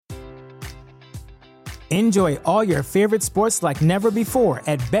Enjoy all your favorite sports like never before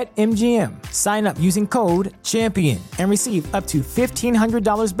at BetMGM. Sign up using code CHAMPION and receive up to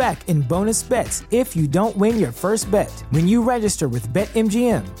 $1,500 back in bonus bets if you don't win your first bet. When you register with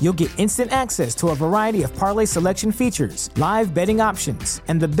BetMGM, you'll get instant access to a variety of parlay selection features, live betting options,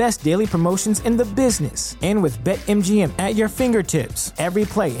 and the best daily promotions in the business. And with BetMGM at your fingertips, every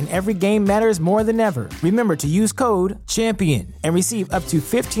play and every game matters more than ever. Remember to use code CHAMPION and receive up to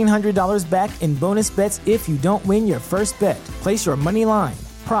 $1,500 back in bonus bets if you don't win your first bet. Place your money line,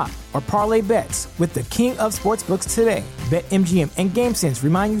 prop, or parlay bets with the king of sportsbooks today. BetMGM and GameSense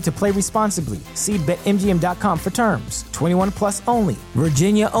remind you to play responsibly. See BetMGM.com for terms. 21 plus only.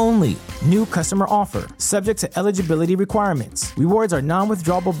 Virginia only. New customer offer. Subject to eligibility requirements. Rewards are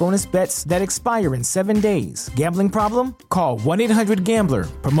non-withdrawable bonus bets that expire in 7 days. Gambling problem? Call 1-800-GAMBLER.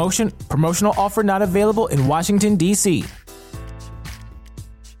 Promotional offer not available in Washington, D.C.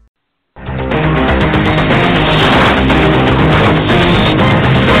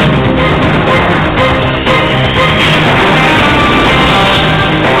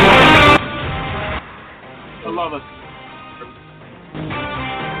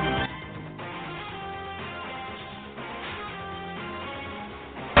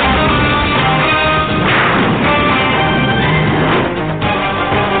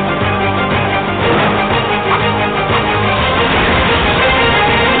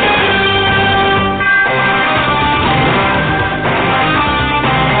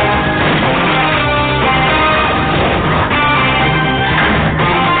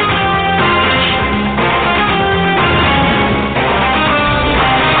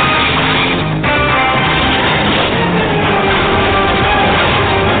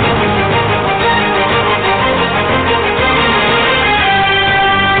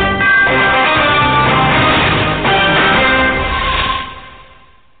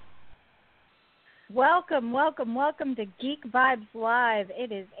 Welcome to Geek Vibes Live.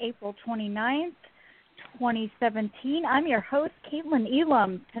 It is April 29th, 2017. I'm your host, Caitlin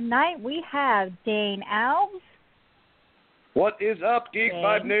Elam. Tonight we have Dane Alves. What is up, Geek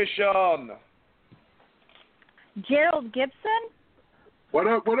Vibe Nation? Gerald Gibson. What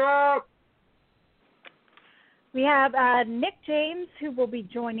up, what up? We have Nick James, who will be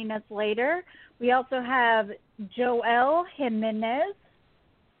joining us later. We also have Joel Jimenez.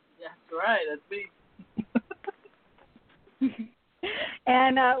 That's right, that's me.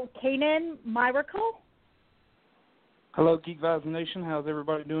 And Kanan Miracle. Hello, Geek Vibes Nation. How's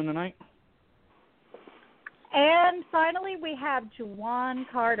everybody doing tonight? And finally, we have Juwan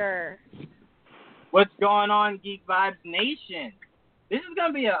Carter. What's going on, Geek Vibes Nation? This is going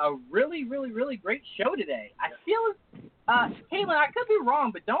to be a really, really, really great show today. I feel, Caitlin, I could be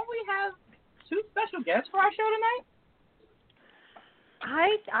wrong, but don't we have two special guests for our show tonight?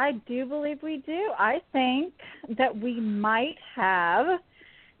 I do believe we do. I think that we might have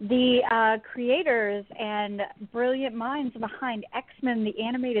the creators and brilliant minds behind X-Men, the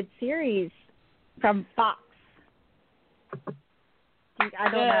animated series from Fox. I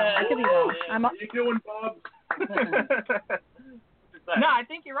don't know. I could be wrong. How you doing, Bob? No, I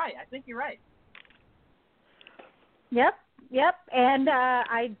think you're right. Yep. And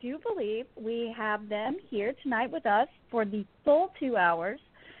I do believe we have them here tonight with us for the full 2 hours.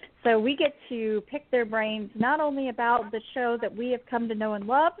 So we get to pick their brains not only about the show that we have come to know and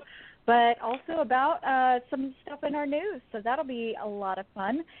love, but also about some stuff in our news. So that'll be a lot of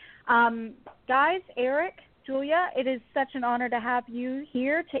fun. Guys, Eric, Julia, it is such an honor to have you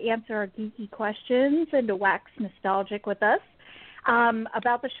here to answer our geeky questions and to wax nostalgic with us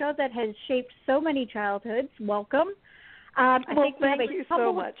about the show that has shaped so many childhoods. Welcome. I think we have a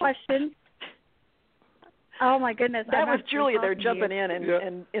couple of questions. Oh, my goodness. That was Julia there jumping in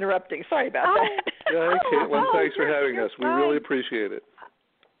and interrupting. Sorry about that. Yeah, Caitlin, thanks for having us. We really appreciate it.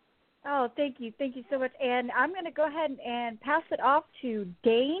 Oh, thank you. Thank you so much. And I'm going to go ahead and pass it off to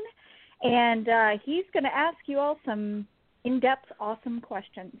Dane, and he's going to ask you all some in-depth, awesome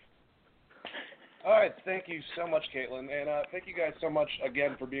questions. All right, thank you so much, Caitlin, and thank you guys so much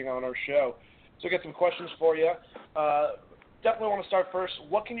again for being on our show. So I got some questions for you. Definitely want to start first.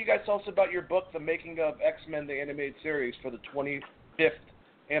 What can you guys tell us about your book, The Making of X-Men, the Animated Series, for the 25th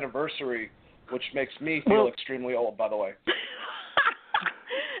anniversary, which makes me feel extremely old, by the way.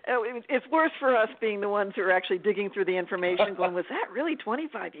 It's worse for us being the ones who are actually digging through the information going, was that really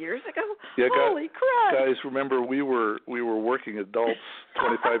 25 years ago? Yeah, Holy crap. Guys, remember we were working adults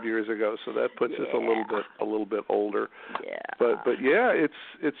 25 years ago, so that puts us a little bit older. Yeah. But yeah,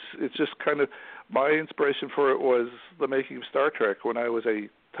 it's just kind of, my inspiration for it was the making of Star Trek when I was a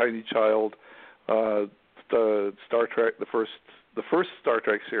tiny child. The Star Trek, the first Star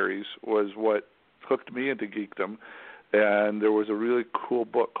Trek series was what hooked me into geekdom. And there was a really cool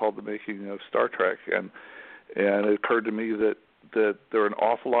book called The Making of Star Trek, and it occurred to me that there are an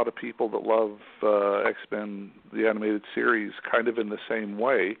awful lot of people that love X-Men, the animated series, kind of in the same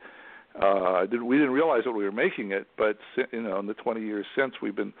way. We didn't realize that we were making it, but in the 20 years since,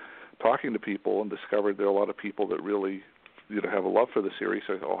 we've been talking to people and discovered there are a lot of people that really have a love for the series.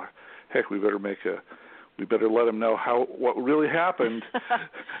 So, heck, we better let them know what really happened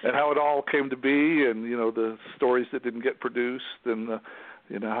and how it all came to be, and the stories that didn't get produced, and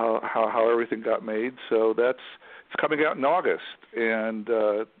how everything got made. So it's coming out in August, and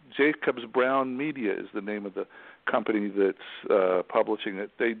Jacobs Brown Media is the name of the company that's publishing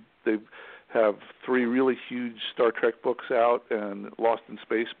it. They have 3 really huge Star Trek books out and Lost in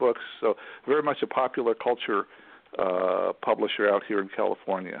Space books. So very much a popular culture publisher out here in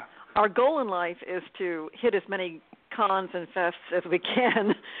California. Our goal in life is to hit as many cons and fests as we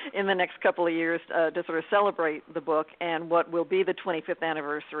can in the next couple of years to sort of celebrate the book and what will be the 25th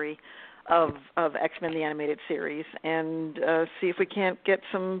anniversary of X-Men the Animated Series, and see if we can't get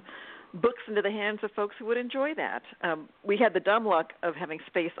some books into the hands of folks who would enjoy that. We had the dumb luck of having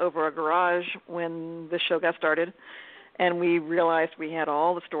space over our garage when the show got started, and we realized we had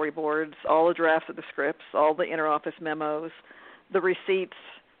all the storyboards, all the drafts of the scripts, all the inter-office memos, the receipts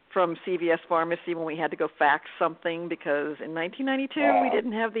from CVS Pharmacy when we had to go fax something, because in 1992 we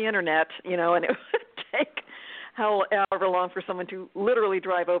didn't have the internet, and it would take however long for someone to literally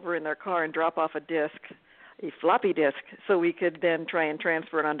drive over in their car and drop off a floppy disk, so we could then try and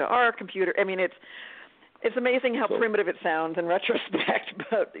transfer it onto our computer. I mean, it's amazing how primitive it sounds in retrospect,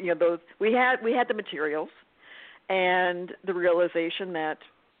 but we had the materials and the realization that,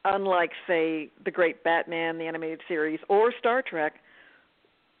 unlike, say, the great Batman the Animated Series or Star Trek,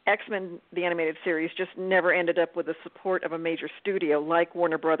 X-Men the Animated Series just never ended up with the support of a major studio like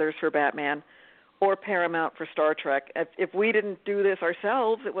Warner Brothers for Batman or Paramount for Star Trek. If we didn't do this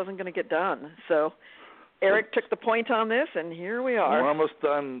ourselves, it wasn't going to get done. So Eric took the point on this, and here we are. We're almost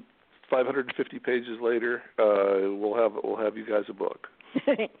done. 550 pages later, we'll have you guys a book.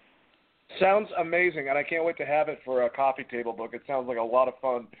 Sounds amazing, and I can't wait to have it for a coffee table book. It sounds like a lot of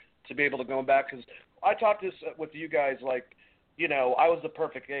fun to be able to go back, because I talked this with you guys I was the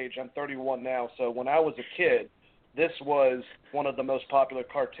perfect age. I'm 31 now, so when I was a kid, this was one of the most popular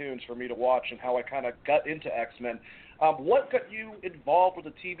cartoons for me to watch, and how I kind of got into X-Men. What got you involved with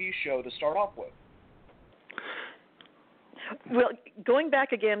the TV show to start off with? Well, going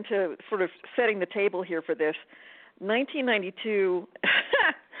back again to sort of setting the table here for this, 1992,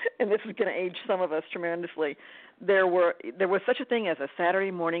 and this is going to age some of us tremendously, there was such a thing as a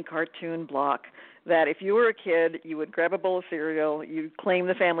Saturday morning cartoon block that if you were a kid, you would grab a bowl of cereal, you'd claim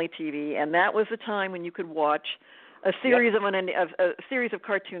the family TV, and that was the time when you could watch a series of a series of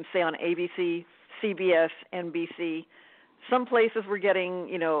cartoons, say on ABC, CBS, NBC. Some places were getting,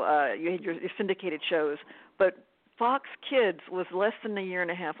 you had your syndicated shows, but Fox Kids was less than a year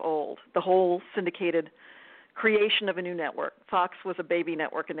and a half old, the whole syndicated creation of a new network. Fox was a baby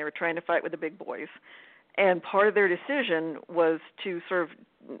network, and they were trying to fight with the big boys. And part of their decision was to sort of,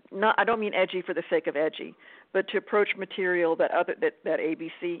 I don't mean edgy for the sake of edgy, but to approach material that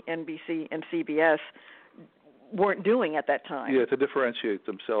ABC, NBC, and CBS weren't doing at that time. Yeah, to differentiate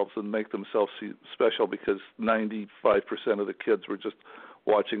themselves and make themselves special, because 95% of the kids were just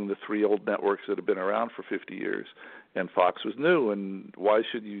watching the 3 old networks that have been around for 50 years, and Fox was new, and why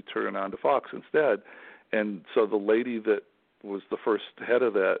should you turn on to Fox instead? And so the lady that was the first head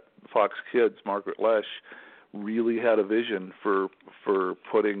of that, Fox Kids, Margaret Lesh, really had a vision for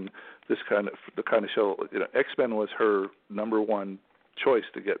putting the kind of show. X-Men was her number one choice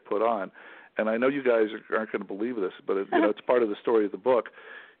to get put on. And I know you guys aren't going to believe this, but it's part of the story of the book.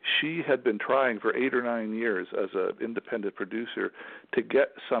 She had been trying for 8 or 9 years as an independent producer to get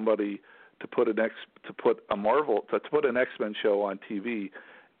somebody to put an X-Men show on TV,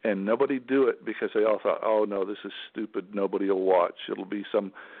 and nobody do it because they all thought, oh no, this is stupid. Nobody will watch. It'll be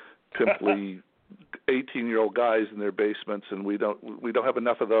some pimply 18-year-old guys in their basements, and we don't have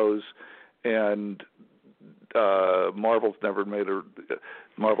enough of those. And Marvel never made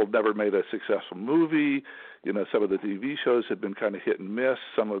a successful movie. Some of the TV shows had been kind of hit and miss.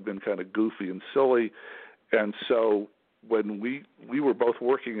 Some have been kind of goofy and silly. And so when we were both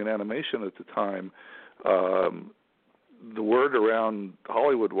working in animation at the time, the word around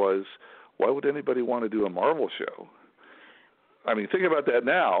Hollywood was, why would anybody want to do a Marvel show? I mean, think about that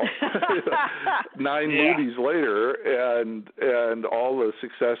now. 9 movies later, and all the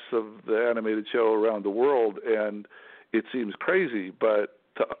success of the animated show around the world, and it seems crazy. But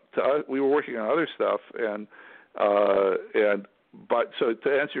to us, we were working on other stuff, but so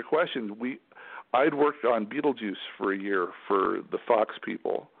to answer your question, I'd worked on Beetlejuice for a year for the Fox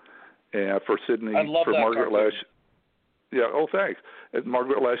people, and for Sydney, I love for that Margaret cartoon. Lash. Yeah. Oh, thanks. And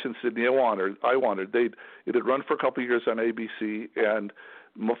Margaret Lash and Sydney I wanted. It had run for a couple of years on ABC, and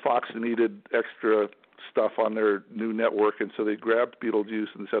Fox needed extra stuff on their new network, and so they grabbed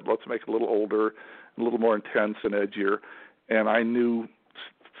Beetlejuice and said, let's make it a little older, a little more intense and edgier. And I knew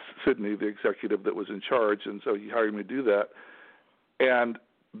Sydney, the executive that was in charge, and so he hired me to do that. And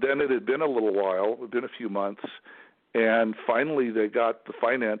then it had been a little while, it had been a few months, and finally they got the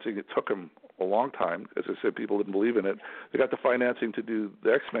financing. It took them a long time. As I said, people didn't believe in it. They got the financing to do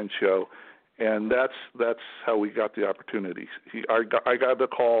the X-Men show, and that's how we got the opportunity. I got the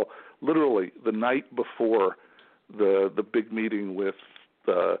call literally the night before the big meeting with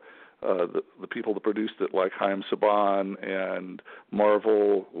the people that produced it, like Chaim Saban and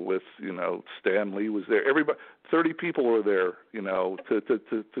Marvel, with Stan Lee was there. Everybody, 30 people were there,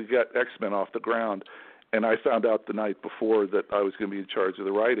 to get X-Men off the ground. And I found out the night before that I was going to be in charge of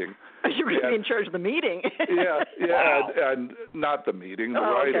the writing. You were going to be in charge of the meeting. Yeah, Wow. and not the meeting, the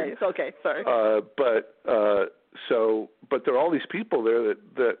writing. Okay, sorry. But there are all these people there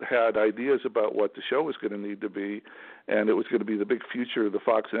that had ideas about what the show was going to need to be, and it was going to be the big future of the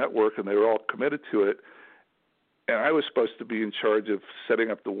Fox network, and they were all committed to it. And I was supposed to be in charge of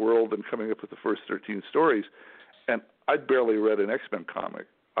setting up the world and coming up with the first 13 stories, and I'd barely read an X-Men comic.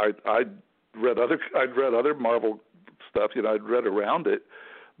 I'd read other Marvel stuff, I'd read around it,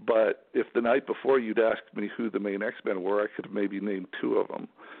 but if the night before you'd asked me who the main X-Men were, I could have maybe named two of them.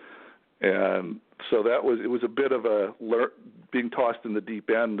 And so it was a bit of being tossed in the deep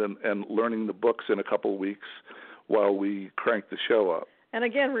end and learning the books in a couple of weeks while we cranked the show up. And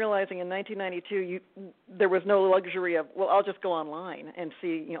again, realizing in 1992, there was no luxury of, I'll just go online and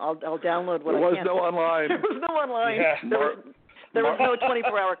see, I'll download what I can. There was no online. There was no online. Yeah. There was no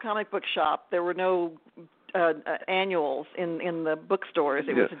 24-hour comic book shop. There were no annuals in the bookstores.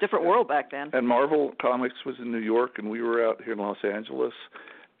 It was a different world back then. And Marvel Comics was in New York, and we were out here in Los Angeles.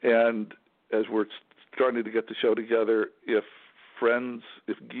 And as we're starting to get the show together, if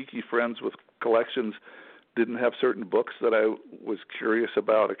geeky friends with collections didn't have certain books that I was curious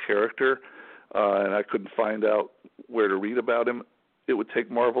about a character, and I couldn't find out where to read about him, it would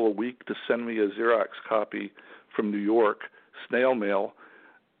take Marvel a week to send me a Xerox copy from New York, snail mail,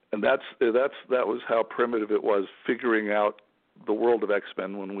 and that was how primitive it was figuring out the world of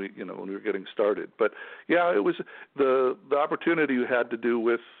X-Men when we were getting started. But yeah, it was the opportunity you had to do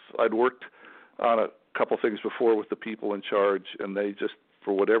with. I'd worked on a couple things before with the people in charge, and they just,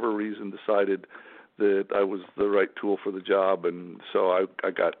 for whatever reason, decided that I was the right tool for the job, and so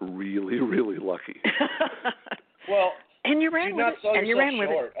I got really, really lucky. Well, and you ran with it. And you ran with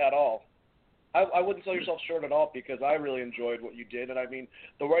it at all. I wouldn't sell yourself short at all, because I really enjoyed what you did. And I mean,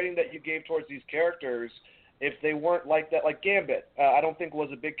 the writing that you gave towards these characters, if they weren't like that, like Gambit, I don't think was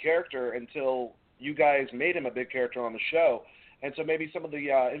a big character until you guys made him a big character on the show. And so maybe some of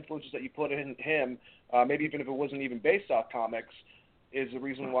the influences that you put in him, maybe even if it wasn't even based off comics, is the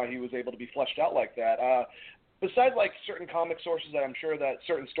reason why he was able to be fleshed out like that. Besides like certain comic sources that I'm sure that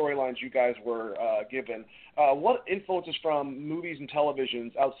certain storylines you guys were given, what influences from movies and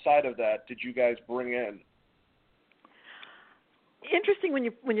televisions outside of that did you guys bring in? Interesting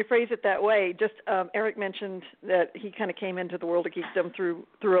when you phrase it that way. Just Eric mentioned that he kind of came into the world of geekdom through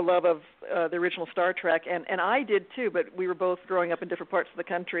a love of the original Star Trek, and I did too, but we were both growing up in different parts of the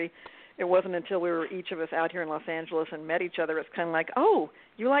country. It wasn't until we were each of us out here in Los Angeles and met each other, it's kind of like, oh,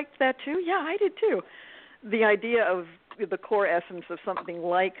 you liked that too? Yeah, I did too. The idea of the core essence of something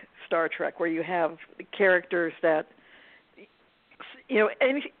like Star Trek, where you have characters that,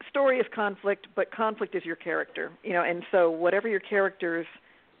 any story is conflict, but conflict is your character, and so whatever your characters,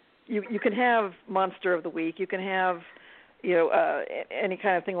 you can have Monster of the Week, you can have, any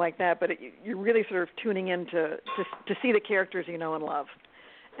kind of thing like that, but you're really sort of tuning in to see the characters you know and love.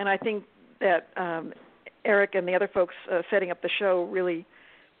 And I think that Eric and the other folks setting up the show really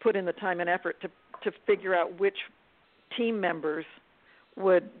put in the time and effort to figure out which team members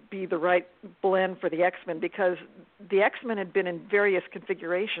would be the right blend for the X-Men, because the X-Men had been in various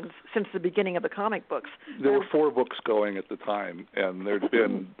configurations since the beginning of the comic books. There were 4 books going at the time, and there'd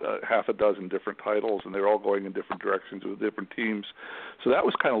been half a dozen different titles, and they were all going in different directions with different teams. So that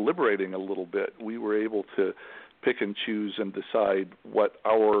was kind of liberating a little bit. We were able to pick and choose and decide what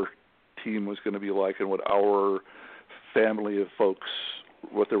our team was going to be like and what our family of folks,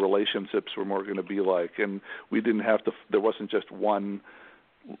 what the relationships were more going to be like. And we didn't have to, there wasn't just one,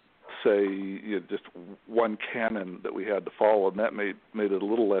 just one canon that we had to follow, and that made it a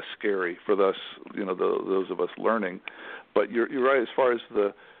little less scary for us, those of us learning. But you're right, as far as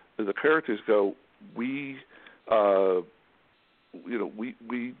the the characters go, we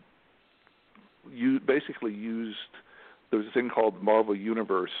basically used, there was a thing called Marvel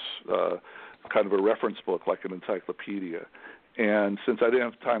Universe, kind of a reference book, like an encyclopedia. And since I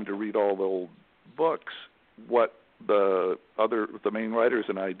didn't have time to read all the old books, what the main writers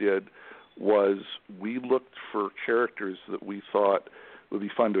and I did was we looked for characters that we thought would be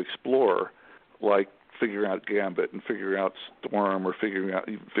fun to explore, like figuring out Gambit and figuring out Storm or figuring out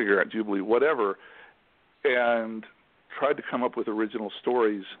Jubilee, whatever, and tried to come up with original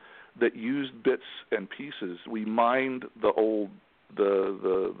stories that used bits and pieces. We mined the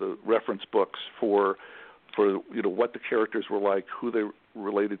reference books for what the characters were like, who they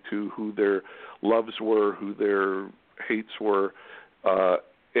related to, who their loves were, who their hates were,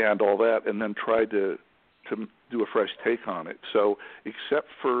 and all that, and then tried to do a fresh take on it. So except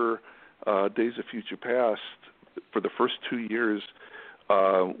for Days of Future Past, for the first 2 years,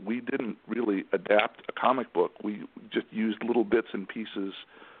 we didn't really adapt a comic book. We just used little bits and pieces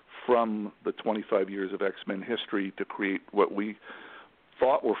from the 25 years of X-Men history to create what we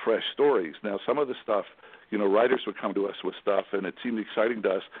thought were fresh stories. Now, some of the stuff, writers would come to us with stuff, and it seemed exciting to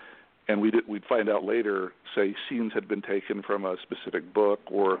us, and we'd find out later, say, scenes had been taken from a specific book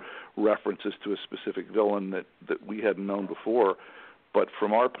or references to a specific villain that we hadn't known before. But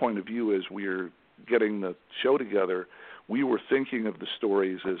from our point of view, as we were getting the show together, we were thinking of the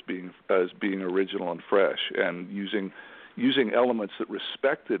stories as being original and fresh, and using elements that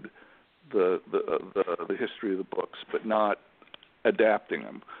respected the history of the books, but not adapting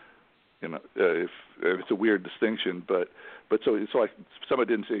them. If it's a weird distinction, but so it's like someone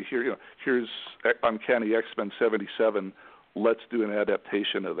didn't say here's Uncanny X-Men 77. Let's do an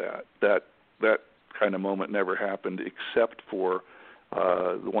adaptation of that. That kind of moment never happened, except for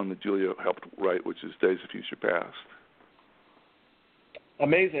the one that Julia helped write, which is Days of Future Past.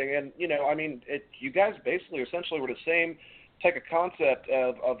 Amazing, and you guys basically essentially were the same type of concept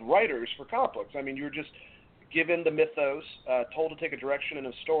of writers for comic books. I mean, you were just given the mythos, told to take a direction in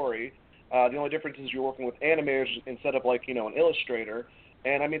a story. The only difference is you're working with animators instead of an illustrator.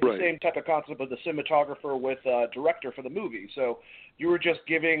 And I mean, the same type of concept of the cinematographer with director for the movie. So you were just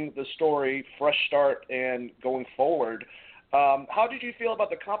giving the story fresh start and going forward. How did you feel about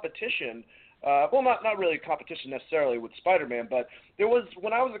the competition? Well, not really competition necessarily with Spider-Man, but there was,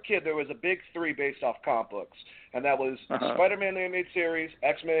 when I was a kid, there was a big three based off comic books, and that was Spider-Man the Animated Series,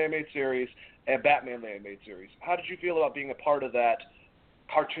 X-Men the Animated Series, and Batman the Animated Series. How did you feel about being a part of that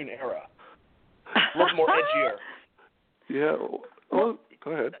cartoon era? A little more edgier. Yeah. Well,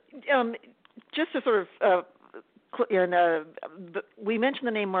 go ahead. Just to sort of, we mentioned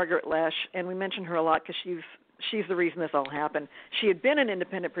the name Margaret Loesch, and we mention her a lot because she's the reason this all happened. She had been an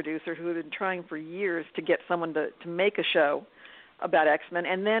independent producer who had been trying for years to get someone to make a show about X-Men,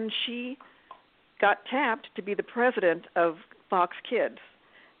 and then she got tapped to be the president of Fox Kids.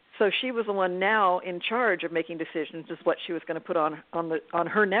 So she was the one now in charge of making decisions as what she was going to put on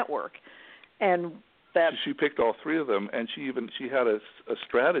her network. And that she picked all three of them, and she had a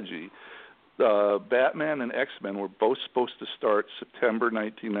strategy. Batman and X-Men were both supposed to start September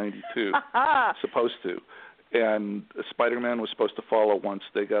 1992. Supposed to. And Spider-Man was supposed to follow once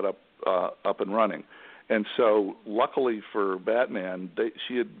they got up and running. And so, luckily for Batman,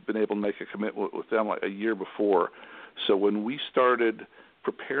 she had been able to make a commitment with them like a year before. So when we started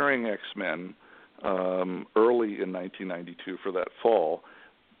preparing X-Men early in 1992 for that fall,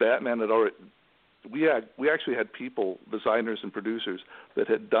 Batman had already. We actually had people, designers and producers, that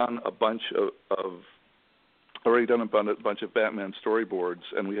had done a bunch of Batman storyboards,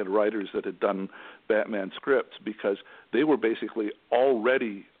 and we had writers that had done Batman scripts because they were basically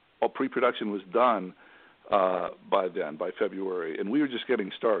already, all pre-production was done by then, by February, and we were just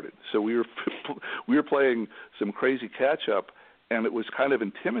getting started. So we were playing some crazy catch-up, and it was kind of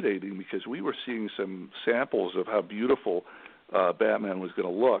intimidating because we were seeing some samples of how beautiful Batman was going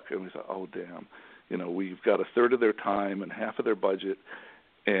to look, and we thought, oh, damn, we've got a third of their time and half of their budget,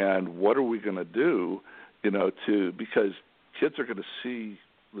 and what are we going to do? Because kids are going to see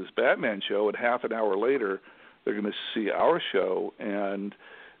this Batman show, and half an hour later, they're going to see our show, and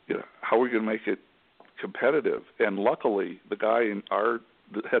how are we going to make it competitive? And luckily, the guy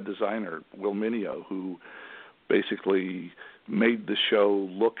the head designer, Will Mineo, who basically made the show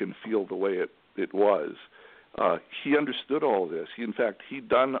look and feel the way it was, he understood all of this. He'd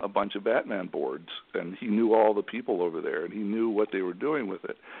done a bunch of Batman boards, and he knew all the people over there, and he knew what they were doing with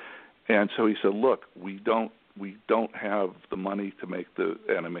it. And so he said, look, we don't have the money to make the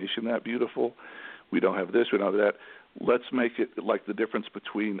animation that beautiful. We don't have this, we don't have that. Let's make it like the difference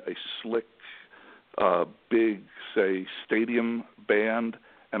between a slick, big, say, stadium band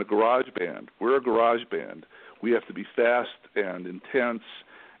and a garage band. We're a garage band. We have to be fast and intense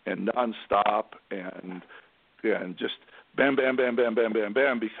and nonstop and just bam, bam, bam, bam, bam, bam,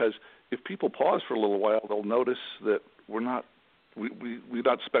 bam. Because if people pause for a little while, they'll notice that we're not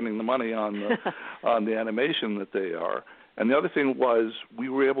spending the money on the animation that they are. And the other thing was we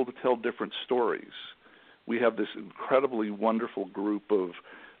were able to tell different stories. We have this incredibly wonderful group of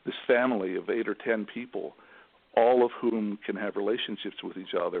this family of 8 or 10 people, all of whom can have relationships with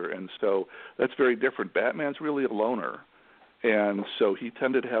each other. And so that's very different. Batman's really a loner. And so he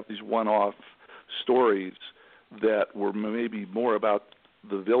tended to have these one-off stories that were maybe more about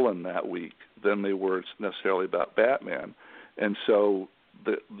the villain that week than they were necessarily about Batman. And so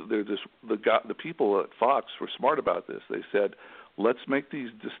the people at Fox were smart about this. They said, let's make these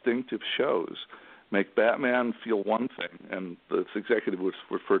distinctive shows. Make Batman feel one thing, and the executive would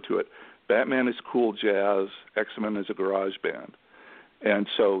refer to it. Batman is cool jazz. X-Men is a garage band, and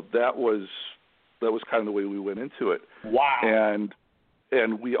so that was kind of the way we went into it. Wow!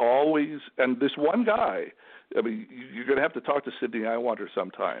 And we always this one guy. I mean, you're going to have to talk to Sidney Iwanter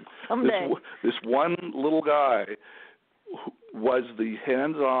sometime. Someday. This one little guy was the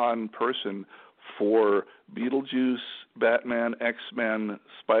hands-on person for Beetlejuice, Batman, X-Men,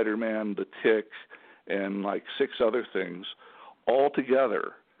 Spider-Man, The Tick, and like 6 other things all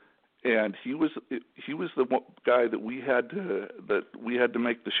together. And he was the guy that we had to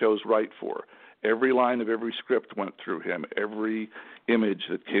make the shows right for. Every line of every script went through him. Every image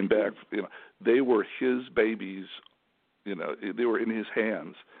that came back, they were his babies. They were in his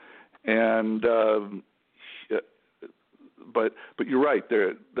hands. And but you're right.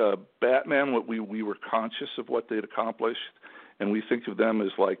 The Batman, we were conscious of what they'd accomplished, and we think of them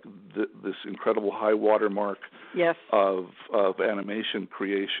as like this incredible high watermark yes. of animation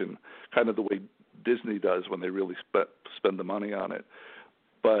creation, kind of the way Disney does when they really spend the money on it.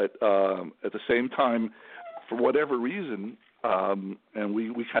 But at the same time, for whatever reason, and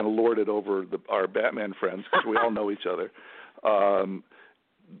we kind of lord it over our Batman friends because we all know each other.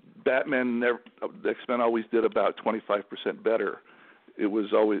 X-Men always did about 25% better. It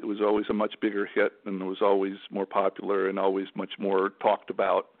was always a much bigger hit, and it was always more popular and always much more talked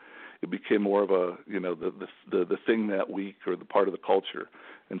about. It became more of a the thing that week or the part of the culture.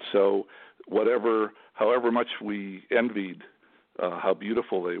 And so however much we envied how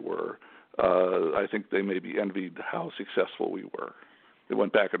beautiful they were, I think they maybe envied how successful we were. It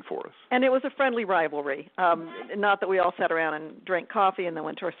went back and forth. And it was a friendly rivalry. Not that we all sat around and drank coffee and then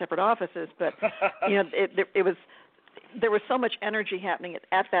went to our separate offices, but there was so much energy happening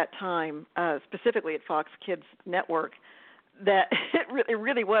at that time, specifically at Fox Kids Network, that it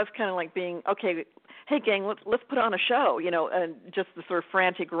really was kind of like being, okay, hey gang, let's put on a show, and just the sort of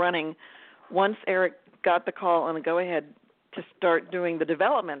frantic running. Once Eric got the call on the go-ahead to start doing the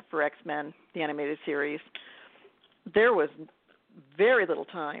development for X-Men, the animated series, there was very little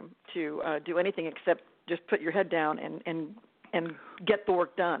time to do anything except just put your head down and get the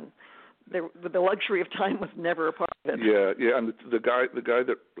work done. The luxury of time was never a part of it. Yeah, and the guy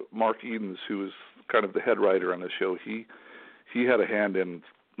that Mark Edens, who was kind of the head writer on the show, he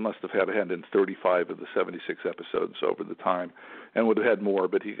must have had a hand in 35 of the 76 episodes over the time, and would have had more,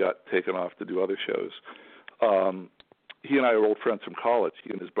 but he got taken off to do other shows. He and I are old friends from college.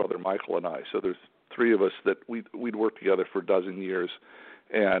 He and his brother Michael and I. So there's 3 of us that we'd worked together for a dozen years,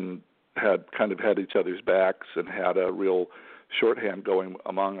 and had kind of had each other's backs and had a real shorthand going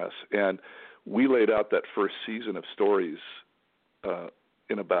among us. And we laid out that first season of stories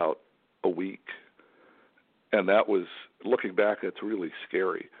in about a week. And that was, looking back, it's really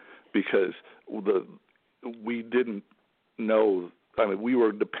scary because we didn't know. I mean, we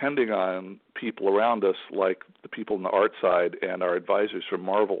were depending on people around us, like the people on the art side and our advisors from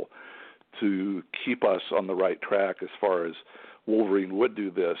Marvel, to keep us on the right track as far as Wolverine would do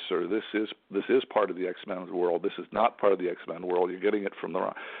this, or this is part of the X-Men world. This is not part of the X-Men world. You're getting it from the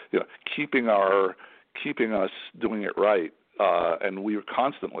wrong. Keeping us doing it right. And we were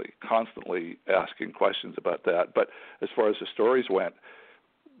constantly asking questions about that. But as far as the stories went,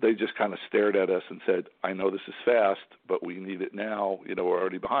 they just kind of stared at us and said, I know this is fast, but we need it now. We're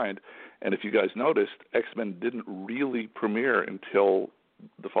already behind. And if you guys noticed, X-Men didn't really premiere until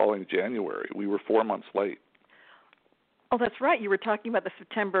the following January. We were 4 months late. Oh, that's right. You were talking about the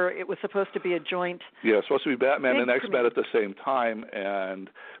September. It was supposed to be a joint. Yeah, it was supposed to be Batman and X-Men at the same time. And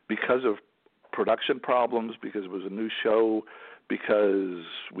because of production problems, because it was a new show, because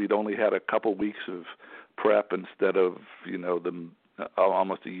we'd only had a couple weeks of prep instead of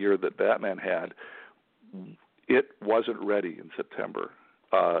almost a year that Batman had, it wasn't ready in September.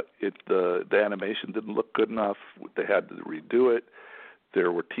 The animation didn't look good enough. They had to redo it.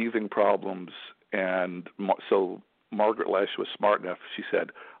 there were teething problems, and so Margaret Loesch was smart enough. She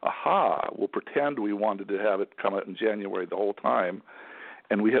said, aha, we'll pretend we wanted to have it come out in January the whole time.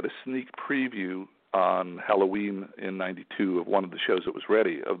 And we had a sneak preview on Halloween in '92 of one of the shows that was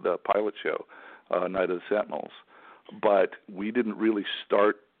ready, of the pilot show, Night of the Sentinels. But we didn't really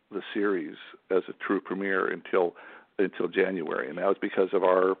start the series as a true premiere until January, and that was because of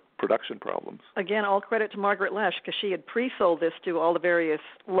our production problems. Again, all credit to Margaret Loesch, because she had pre-sold this to all the various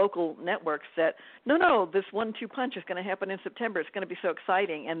local networks that, no, this 1-2 punch is going to happen in September. It's going to be so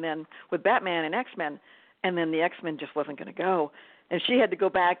exciting. And then with Batman and X-Men, and then the X-Men just wasn't going to go. And she had to go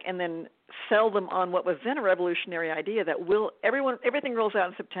back and then sell them on what was then a revolutionary idea that everything rolls out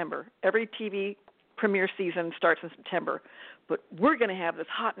in September. Every TV premiere season starts in September. But we're going to have this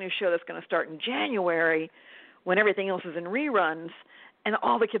hot new show that's going to start in January, when everything else is in reruns, and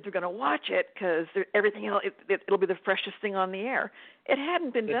all the kids are going to watch it because everything else, it'll be the freshest thing on the air. It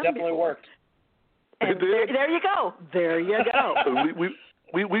hadn't been done before. It definitely worked. And there you go. There you go.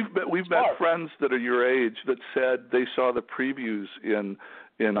 We've met friends that are your age that said they saw the previews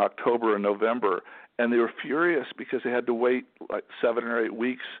in October and November, and they were furious because they had to wait like 7 or 8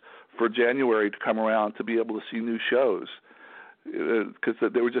 weeks for January to come around to be able to see new shows. Because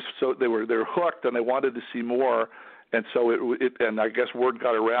they were just they were hooked and they wanted to see more, and so it and I guess word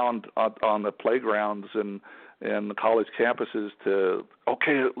got around on the playgrounds and the college campuses to,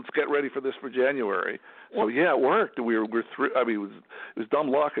 okay, let's get ready for this for January. So yeah, it worked. We're through. I mean, it was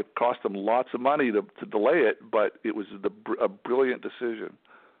dumb luck. It cost them lots of money to delay it, but it was a brilliant decision.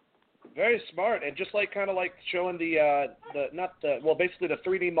 Very smart, and just like kind of like showing basically the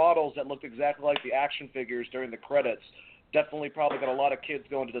 3D models that looked exactly like the action figures during the credits. Definitely probably got a lot of kids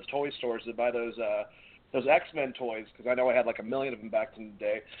going to the toy stores to buy those X-Men toys, because I know I had like 1 million of them back in the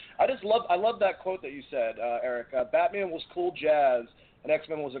day. I love that quote that you said, Eric. Batman was cool jazz and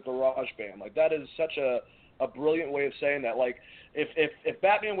X-Men was a garage band. Like, that is such a brilliant way of saying that. Like, if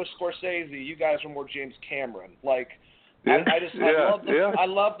Batman was Scorsese, you guys were more James Cameron. Like, yeah. I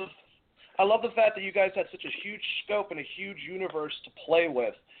love the fact that you guys had such a huge scope and a huge universe to play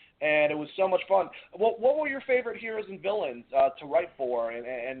with. And it was so much fun. What were your favorite heroes and villains to write for,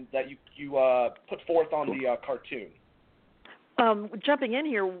 and that you put forth on the cartoon? Jumping in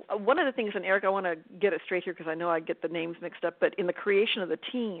here, one of the things, and Eric, I want to get it straight here because I know I get the names mixed up, but in the creation of the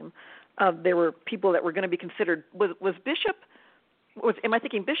team, there were people that were going to be considered. Was Bishop? Am I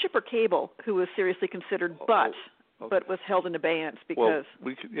thinking Bishop or Cable, who was seriously considered, but was held in abeyance because? Well,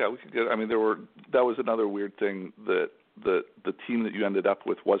 we could get. I mean, that was another weird thing that. The team that you ended up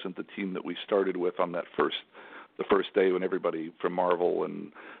with wasn't the team that we started with on the first day when everybody from Marvel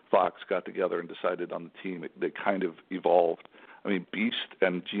and Fox got together and decided on the team. They kind of evolved. I mean, Beast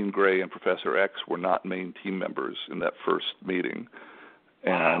and Jean Grey and Professor X were not main team members in that first meeting,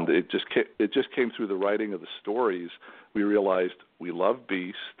 and it just came through the writing of the stories. We realized we love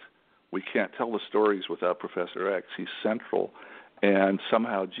Beast. We can't tell the stories without Professor X. He's central, and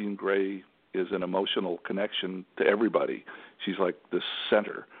somehow Jean Grey is an emotional connection to everybody. She's like the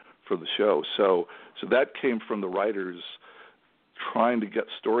center for the show. So that came from the writers trying to get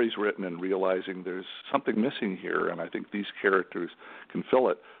stories written and realizing there's something missing here, and I think these characters can fill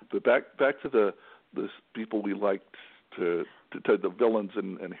it. But back to the people we liked to the villains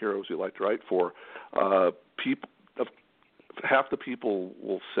and heroes we like to write for. Half the people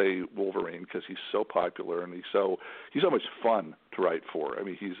will say Wolverine because he's so popular and he's so much fun to write for. I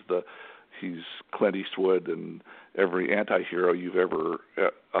mean, he's Clint Eastwood and every anti-hero you've ever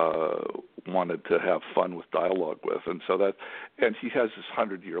wanted to have fun with dialogue with, and he has this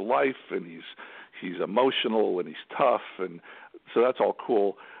 100-year life, and he's emotional and he's tough, and so that's all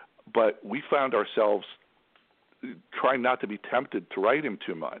cool. But we found ourselves trying not to be tempted to write him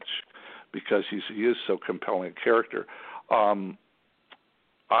too much because he is so compelling a character.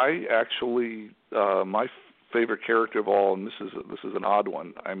 I actually my favorite character of all, and this is an odd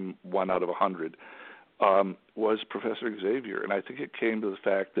one, I'm 1 out of 100, was Professor Xavier, and I think it came to the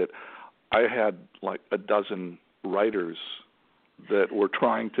fact that I had like a dozen writers that were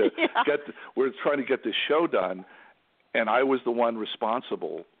trying to get this show done, and I was the one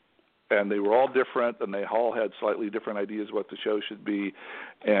responsible. And they were all different, and they all had slightly different ideas what the show should be,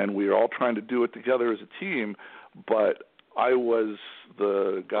 and we were all trying to do it together as a team. But I was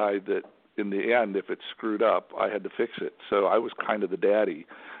the guy that, in the end, if it screwed up, I had to fix it. So I was kind of the daddy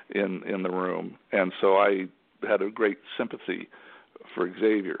in the room, and so I had a great sympathy for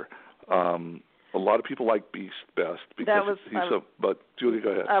Xavier. A lot of people like Beast best because but Julie,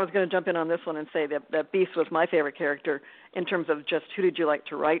 go ahead. I was going to jump in on this one and say that Beast was my favorite character in terms of just who did you like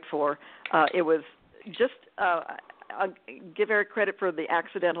to write for. It was just I'll give Eric credit for the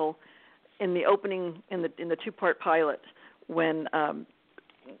accidental in the opening in the two-part pilot when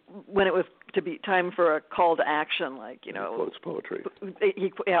it was to be time for a call to action, like He quotes poetry.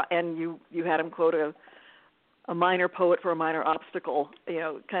 And you had him quote a minor poet for a minor obstacle,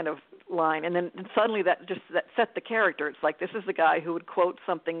 kind of line, and then suddenly that set the character. It's like, this is the guy who would quote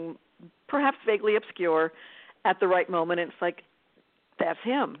something perhaps vaguely obscure at the right moment, and it's like, that's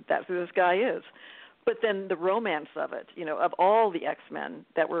him. That's who this guy is. But then the romance of it, of all the X-Men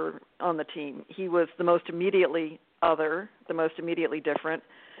that were on the team, he was the most immediately other, the most immediately different,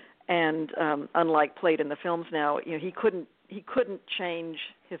 and unlike played in the films now, he couldn't change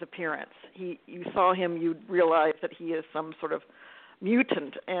his appearance. You saw him, you'd realize that he is some sort of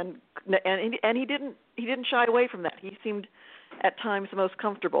mutant, and he didn't shy away from that. He seemed at times the most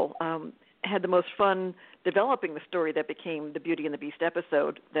comfortable. Had the most fun developing the story that became the Beauty and the Beast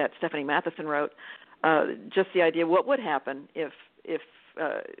episode that Stephanie Matheson wrote. Just the idea, what would happen if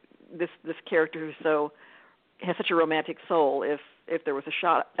this character who has such a romantic soul, if there was a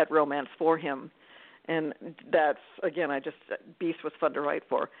shot at romance for him. And that's, again, Beast was fun to write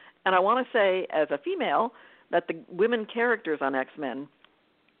for. And I want to say, as a female, that the women characters on X-Men,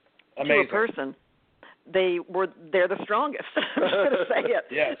 amazing. To a person, they're the strongest. I'm going to say it.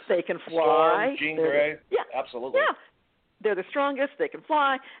 Yes. They can fly. Storm, Jean Grey. Yeah. Absolutely. Yeah. They're the strongest. They can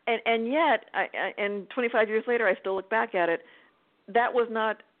fly. And yet, and 25 years later, I still look back at it, that was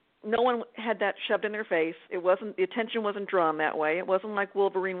not, no one had that shoved in their face. It wasn't, the attention wasn't drawn that way. It wasn't like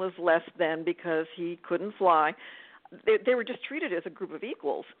Wolverine was less than because he couldn't fly. They were just treated as a group of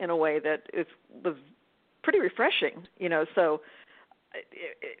equals in a way that was pretty refreshing, so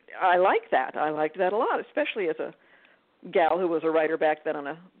I like that. I liked that a lot, especially as a gal who was a writer back then on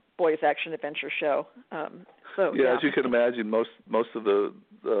a boys action adventure show. Yeah, as you can imagine, most of the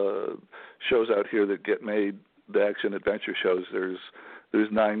shows out here that get made, the action adventure shows, there's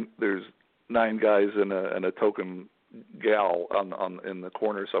nine guys and a token gal in the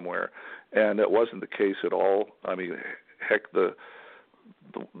corner somewhere, and it wasn't the case at all. I mean, heck, the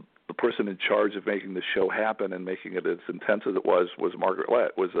person in charge of making the show happen and making it as intense as it was Margaret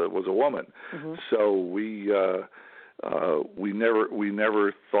Lett, was a woman. Mm-hmm. So we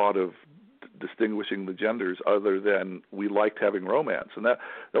never thought of distinguishing the genders other than we liked having romance. And that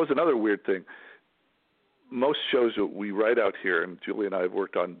was another weird thing. Most shows that we write out here, and Julie and I have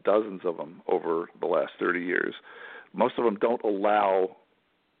worked on dozens of them over the last 30 years, most of them don't allow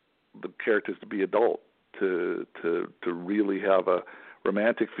the characters to be adult, to really have a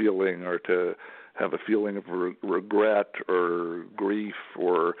romantic feeling, or to have a feeling of regret or grief,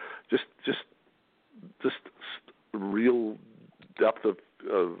 or just real depth of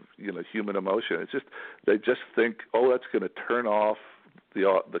human emotion. It's just, they just think, that's going to turn off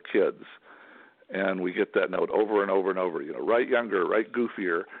the kids. And we get that note over and over and over. Write younger, write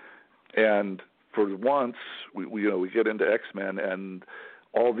goofier. And for once, we get into X-Men, and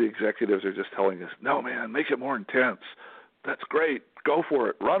all the executives are just telling us, "No, man, make it more intense. That's great. Go for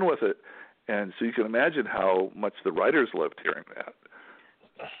it. Run with it." And so you can imagine how much the writers loved hearing that.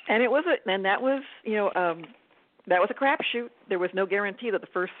 And that was a crapshoot. There was no guarantee that the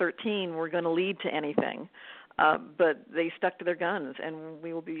first 13 were going to lead to anything. But they stuck to their guns, and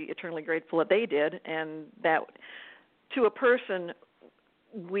we will be eternally grateful that they did. And that, to a person,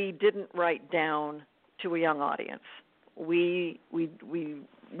 we didn't write down to a young audience. We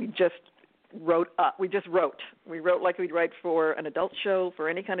just wrote up. We just wrote. We wrote like we'd write for an adult show, for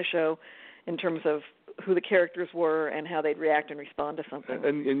any kind of show, in terms of who the characters were and how they'd react and respond to something.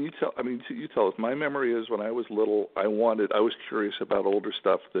 And you tell us. My memory is when I was little, I was curious about older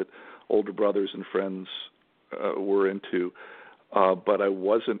stuff that older brothers and friends were into, but I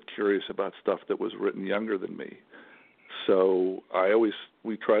wasn't curious about stuff that was written younger than me. So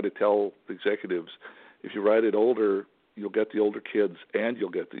we try to tell the executives, if you write it older, you'll get the older kids and you'll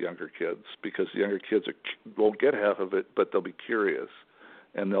get the younger kids, because the younger kids won't get half of it, but they'll be curious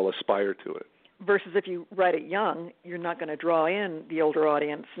and they'll aspire to it. Versus if you write it young, you're not going to draw in the older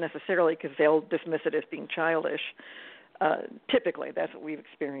audience necessarily, because they'll dismiss it as being childish. Typically, that's what we've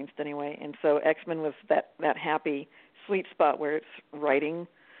experienced anyway. And so X-Men was that happy, sweet spot where it's writing,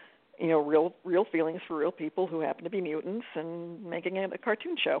 real feelings for real people who happen to be mutants and making it a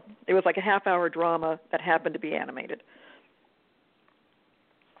cartoon show. It was like a half-hour drama that happened to be animated.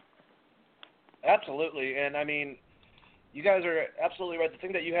 Absolutely. And, I mean, you guys are absolutely right. The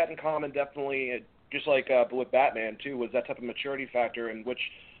thing that you had in common, definitely, just like with Batman, too, was that type of maturity factor, in which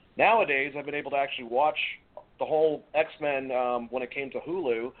nowadays I've been able to actually watch the whole X-Men when it came to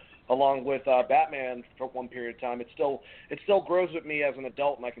Hulu, along with Batman for one period of time. It still grows with me as an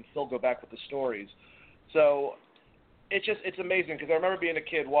adult, and I can still go back with the stories. So it's amazing because I remember being a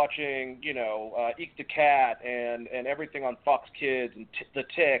kid watching, Eek the Cat and everything on Fox Kids and The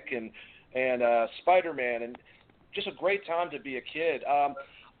Tick and Spider-Man, and just a great time to be a kid.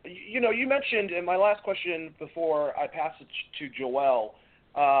 You mentioned in my last question before I pass it to Joelle,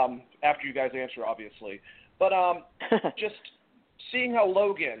 after you guys answer, obviously, but just seeing how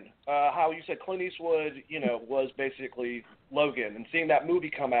Logan, how you said Clint Eastwood, was basically Logan, and seeing that movie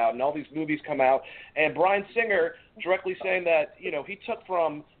come out and all these movies come out, and Bryan Singer directly saying that, he took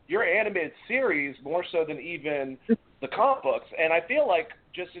from your animated series more so than even the comic books. And I feel like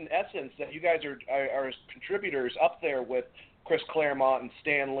just in essence that you guys are contributors up there with Chris Claremont and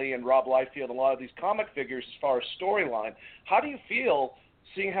Stan Lee and Rob Liefeld and a lot of these comic figures as far as storyline. How do you feel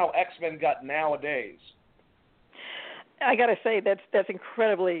seeing how X-Men got nowadays? I got to say that's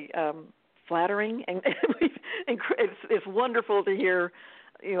incredibly flattering, and it's wonderful to hear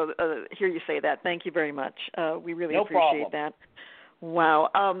hear you say that. Thank you very much. We really appreciate that. Wow.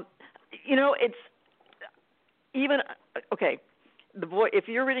 It's even okay. If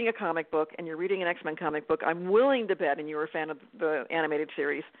you're reading a comic book and you're reading an X-Men comic book, I'm willing to bet, and you're a fan of the animated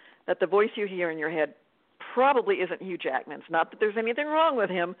series, that the voice you hear in your head probably isn't Hugh Jackman's. Not that there's anything wrong with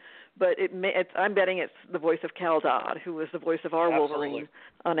him, but I'm betting it's the voice of Cal Dodd, who was the voice of our Wolverine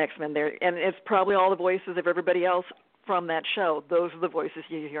on X-Men there. And it's probably all the voices of everybody else from that show. Those are the voices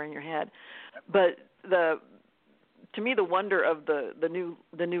you hear in your head. But to me, the wonder of the new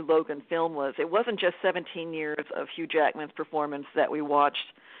Logan film was it wasn't just 17 years of Hugh Jackman's performance that we watched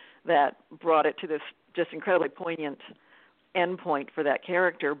that brought it to this just incredibly poignant endpoint for that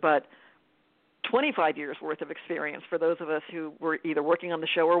character, but 25 years worth of experience for those of us who were either working on the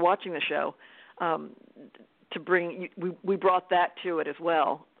show or watching the show. We brought that to it as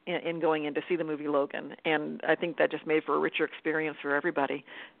well in going in to see the movie Logan, and I think that just made for a richer experience for everybody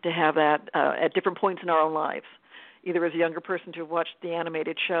to have that at different points in our own lives. Either as a younger person to have watched the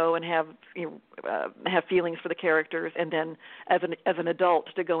animated show and have feelings for the characters, and then as an adult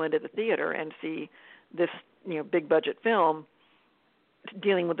to go into the theater and see this big budget film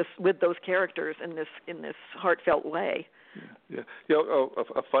dealing with those characters in this heartfelt way. Yeah.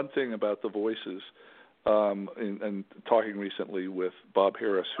 A fun thing about the voices, and talking recently with Bob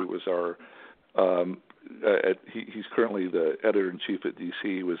Harris, who was our he's currently the editor-in-chief at DC.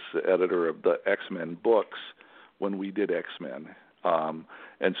 He was the editor of the X-Men books when we did X-Men,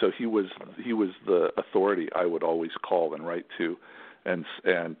 and so he was the authority I would always call and write to, and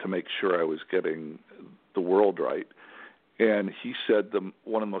to make sure I was getting the world right. And he said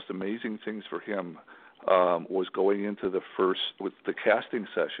one of the most amazing things for him was going into with the casting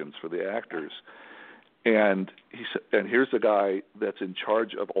sessions for the actors. And he said, and here's the guy that's in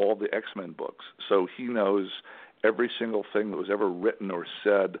charge of all the X-Men books, so he knows every single thing that was ever written or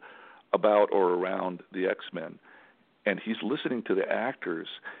said about or around the X-Men. And he's listening to the actors,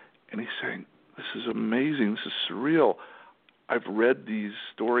 and he's saying, "This is amazing. This is surreal. I've read these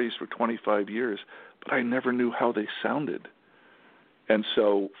stories for 25 years, but I never knew how they sounded." And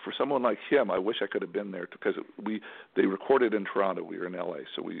so for someone like him, I wish I could have been there because they recorded in Toronto. We were in LA,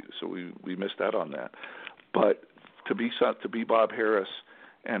 so we missed out on that. But to be Bob Harris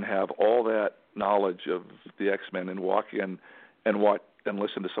and have all that knowledge of the X-Men and walk in and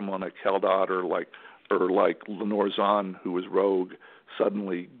listen to someone like Cal Dodd or like Lenore Zahn, who was Rogue,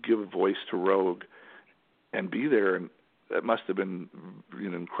 suddenly give a voice to Rogue and be there, and that must have been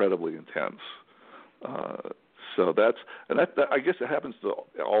incredibly intense. So that I guess it happens to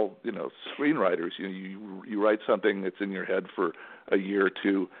all screenwriters. You write something that's in your head for a year or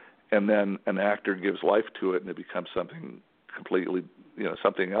two, and then an actor gives life to it, and it becomes something completely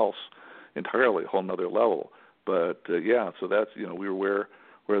something else entirely, a whole nother level. But so that's we were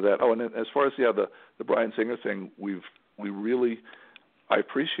where that. Oh, and as far as the Bryan Singer thing, I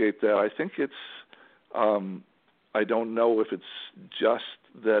appreciate that. I think it's I don't know if it's just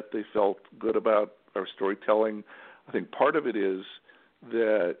that they felt good about our storytelling. I think part of it is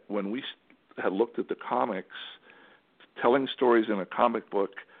that when we had looked at the comics, telling stories in a comic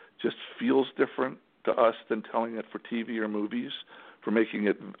book just feels different to us than telling it for TV or movies, for making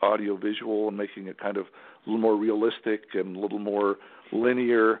it audio-visual and making it kind of a little more realistic and a little more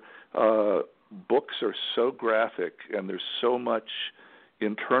linear. Books are so graphic, and there's so much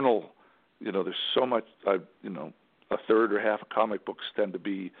internal, there's so much, a third or half of comic books tend to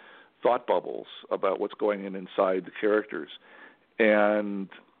be thought bubbles about what's going inside the characters. And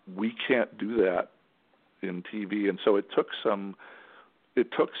we can't do that in TV. And so it took some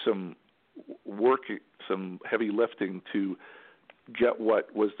work, some heavy lifting to get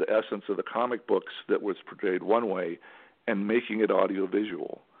what was the essence of the comic books that was portrayed one way and making it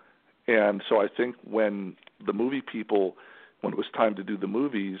audiovisual. And so I think when the movie people, when it was time to do the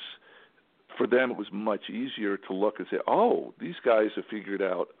movies, for them it was much easier to look and say, oh, these guys have figured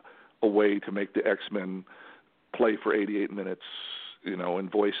out a way to make the X-Men play for 88 minutes, you know, in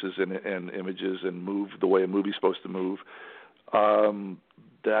voices and images and move the way a movie's supposed to move.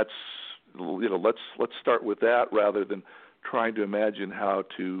 That's, you know, let's start with that rather than trying to imagine how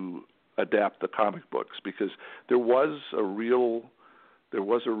to adapt the comic books, because there was a real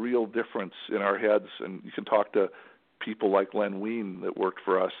difference in our heads. And you can talk to people like Len Wein that worked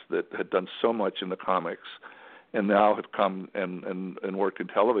for us that had done so much in the comics and now have come and worked in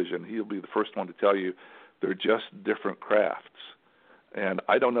television. He'll be the first one to tell you they're just different crafts. And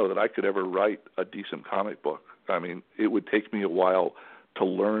I don't know that I could ever write a decent comic book. I mean, it would take me a while to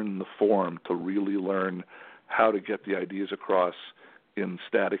learn the form, to really learn how to get the ideas across in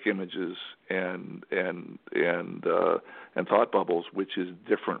static images and thought bubbles, which is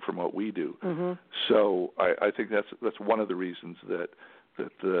different from what we do. Mm-hmm. So I think that's one of the reasons that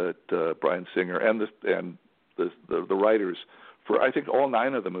Bryan Singer and the writers for, I think, all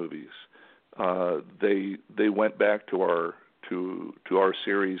 9 of the movies, they went back to our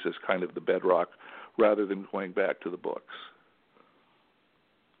series as kind of the bedrock rather than going back to the books.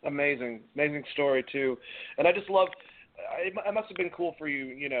 Amazing story too, and I just love. It must have been cool for you,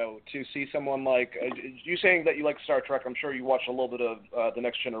 you know, to see someone like you saying that you like Star Trek. I'm sure you watched a little bit of The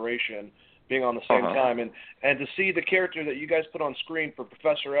Next Generation, being on the same time, and to see the character that you guys put on screen for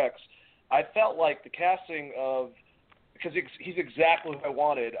Professor X. I felt like the casting of, because he's exactly who I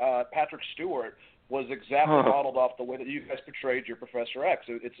wanted. Patrick Stewart was exactly modeled off the way that you guys portrayed your Professor X.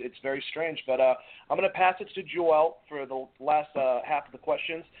 It's very strange, but I'm going to pass it to Joelle for the last half of the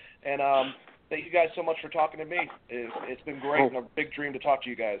questions. And thank you guys so much for talking to me. It's been great and a big dream to talk to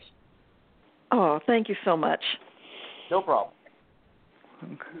you guys. Oh, thank you so much. No problem.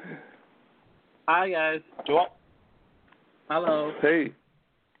 Okay. Hi, guys. Joelle? Hello. Hey.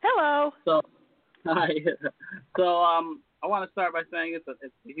 Hello. So, hi. So, I want to start by saying it's a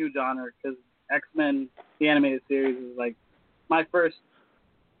huge honor because X-Men, the animated series, is like the first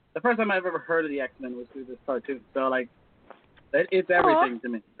time I've ever heard of the X-Men was through this cartoon. So, like, it's everything to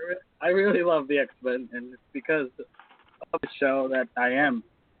me. I really love the X-Men, and it's because of the show that I am.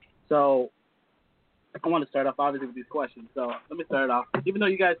 So, I want to start off, obviously, with these questions. So, let me start off. Even though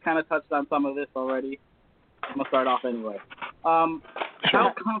you guys kind of touched on some of this already, I'm going to start off anyway.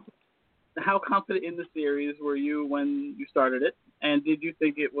 Sure. How confident in the series were you when you started it, and did you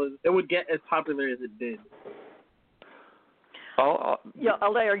think it would get as popular as it did? I'll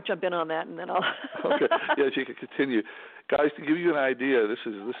let Eric jump in on that, and then I'll. Okay. Yes, you can continue, guys. To give you an idea, this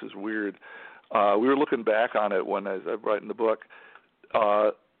is weird. We were looking back on it when I was writing the book.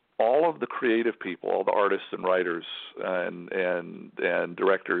 All of the creative people, all the artists and writers and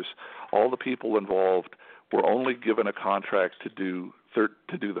directors, all the people involved were only given a contract to do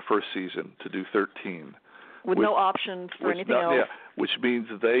the first season, to do 13. With no options for anything else. Yeah, which means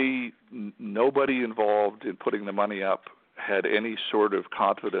nobody involved in putting the money up had any sort of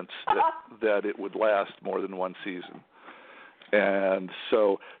confidence that it would last more than one season. And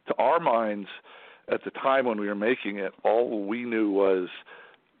so to our minds, at the time when we were making it, all we knew was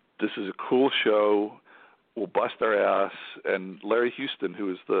this is a cool show, we'll bust our ass. And Larry Houston,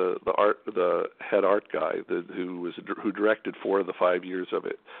 who is the head art guy, who directed 4 of the 5 years of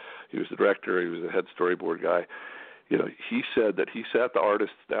it, he was the director, he was the head storyboard guy. You know, he said that he sat the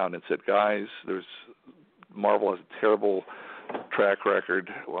artists down and said, guys, Marvel has a terrible track record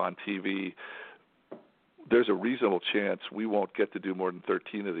on TV. There's a reasonable chance we won't get to do more than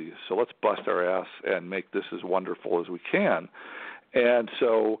 13 of these. So let's bust our ass and make this as wonderful as we can. And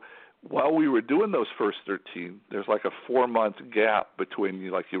so while we were doing those first 13, there's like a 4-month gap between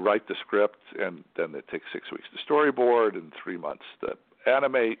you write the script and then it takes 6 weeks to storyboard and 3 months to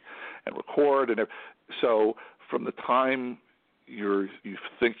animate and record. And so from the time you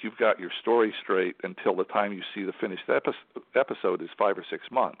think you've got your story straight until the time you see the finished episode is 5 or 6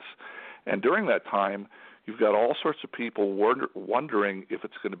 months. And during that time, you've got all sorts of people wondering if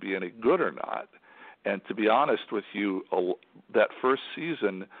it's going to be any good or not. And to be honest with you, that first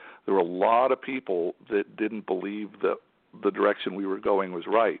season, there were a lot of people that didn't believe that the direction we were going was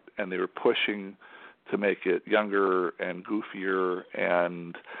right, and they were pushing to make it younger and goofier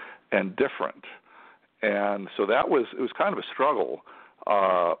and different. And so it was kind of a struggle.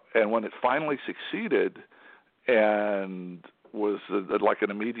 And when it finally succeeded and was like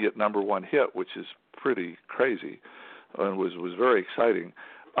an immediate #1 hit, which is pretty crazy, and was very exciting.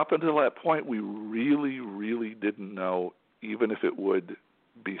 Up until that point, we really, really didn't know even if it would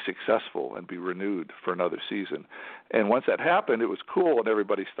be successful and be renewed for another season. And once that happened, it was cool, and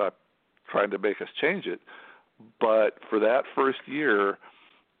everybody stopped trying to make us change it. But for that first year,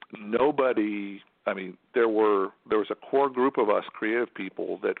 nobody. I mean, there was a core group of us creative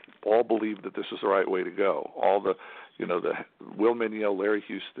people that all believed that this was the right way to go. All the Will Mineo, Larry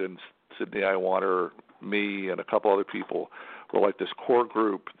Houston, Sidney Iwander, me, and a couple other people were like this core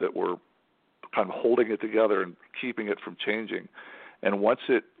group that were kind of holding it together and keeping it from changing. And once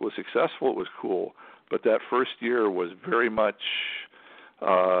it was successful, it was cool. But that first year was very much,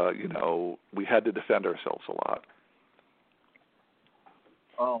 we had to defend ourselves a lot.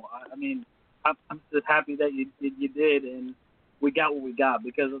 Oh, I mean, I'm just happy that you did, and we got what we got,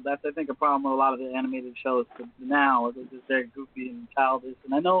 because that's, I think, a problem with a lot of the animated shows now. They're just very goofy and childish.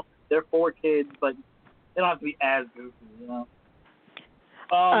 And I know they're for kids, but they don't have to be as goofy, you know.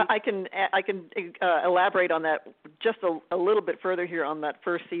 I can elaborate on that just a little bit further here on that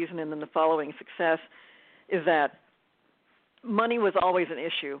first season and then the following success, is that money was always an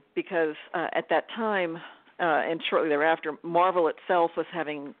issue, because at that time and shortly thereafter, Marvel itself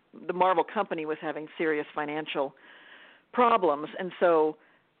the Marvel company was having serious financial problems, and so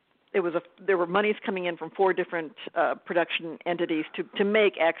there were monies coming in from 4 different production entities to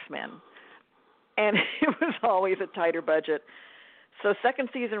make X-Men, and it was always a tighter budget. So second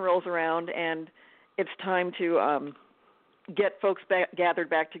season rolls around, and it's time to get folks gathered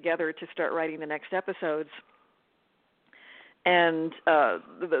back together to start writing the next episodes. And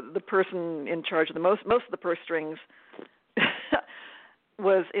the person in charge of most of the purse strings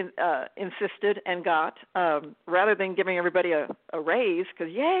was insisted and got, rather than giving everybody a raise,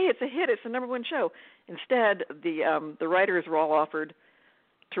 because yay, it's a hit, it's the #1 show. Instead, the writers were all offered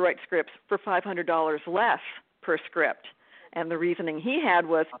to write scripts for $500 less per script. And the reasoning he had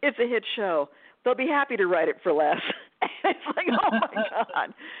was, it's a hit show. They'll be happy to write it for less. It's like, oh my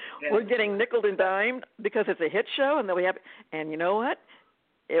God, we're getting nickeled and dimed because it's a hit show, and they'll be happy. And you know what?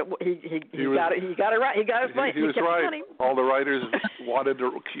 He got it right. He got it right. He was right. Money. All the writers wanted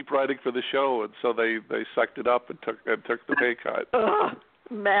to keep writing for the show, and so they sucked it up and took the pay cut. Ugh,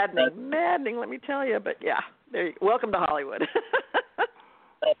 maddening. Let me tell you. But yeah, welcome to Hollywood.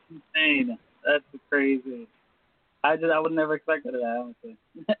 That's insane. That's crazy. I would never expected that, honestly.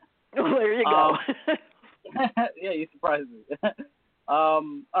 Well, there you go. Yeah, you surprised me. All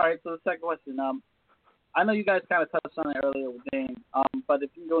right, so the second question. I know you guys kind of touched on it earlier with Dane, but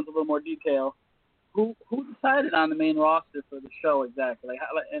if you can go into a little more detail, who decided on the main roster for the show exactly?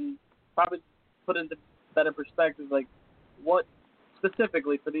 And probably put into better perspective, like what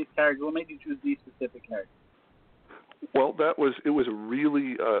specifically for these characters? What made you choose these specific characters? Well, it was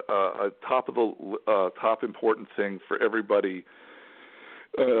really a top important thing for everybody.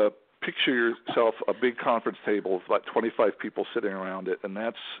 Picture yourself a big conference table with like 25 people sitting around it, and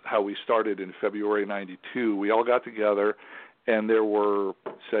that's how we started in February '92. We all got together, and there were,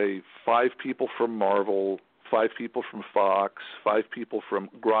 say, 5 people from Marvel, 5 people from Fox, 5 people from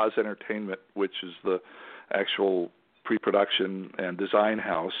Graz Entertainment, which is the actual pre-production and design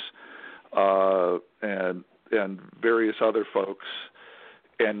house, and various other folks,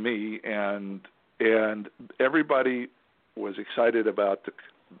 and me, and everybody was excited about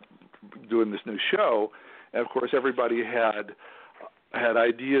doing this new show, and of course everybody had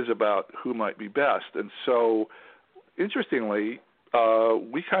ideas about who might be best. And so, interestingly, I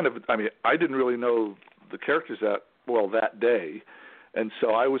didn't really know the characters that well that day, and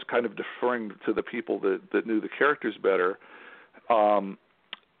so I was kind of deferring to the people that knew the characters better, and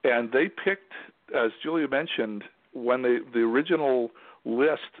they picked, as Julia mentioned, when the original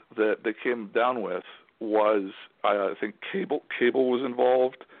list that they came down with was, I think Cable was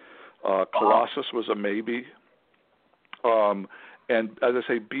involved, Colossus was a maybe, and as I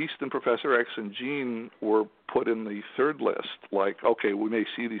say, Beast and Professor X and Jean were put in the third list. Like, okay, we may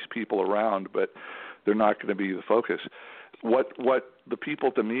see these people around, but they're not going to be the focus. What the people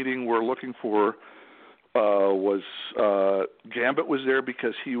at the meeting were looking for was Gambit was there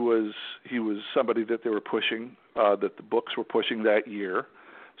because he was somebody that they were pushing, that the books were pushing that year.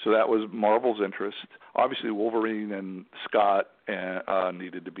 So that was Marvel's interest. Obviously, Wolverine and Scott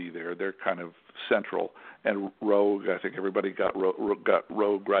needed to be there. They're kind of central. And Rogue, I think everybody got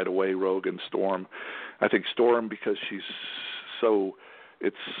Rogue right away. Rogue and Storm. I think Storm because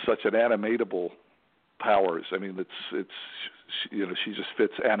it's such an animatable powers. I mean, she just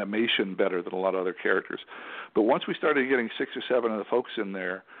fits animation better than a lot of other characters. But once we started getting 6 or 7 of the folks in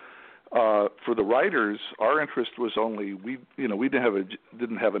there, for the writers, our interest was only we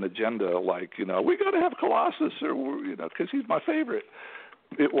didn't have an agenda like we got to have Colossus or because he's my favorite.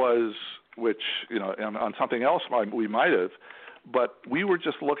 It was and on something else we might have, but we were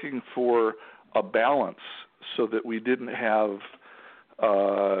just looking for a balance so that we didn't have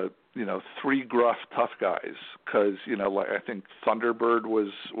three gruff tough guys, because like I think Thunderbird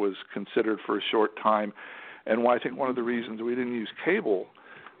was considered for a short time, and I think one of the reasons we didn't use Cable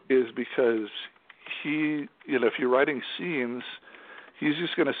is because he, if you're writing scenes, he's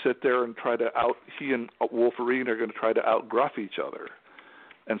just going to sit there and he and Wolverine are going to try to out-gruff each other.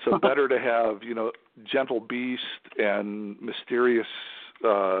 And so better to have, Gentle Beast and mysterious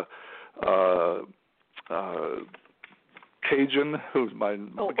Cajun, who's my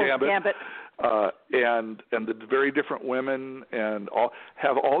Gambit. And the very different women and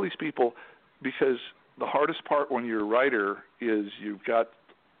have all these people, because the hardest part when you're a writer is you've got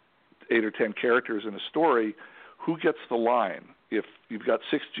 8 or 10 characters in a story. Who gets the line? If you've got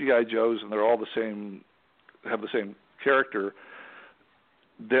 6 G.I. Joes and they're all the same, have the same character,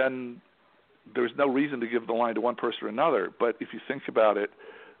 then there's no reason to give the line to one person or another. But if you think about it,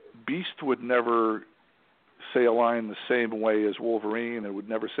 Beast would never say a line the same way as Wolverine, and would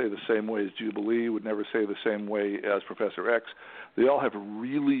never say the same way as Jubilee, would never say the same way as Professor X. They all have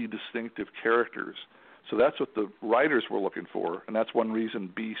really distinctive characters. So that's what the writers were looking for, and that's one reason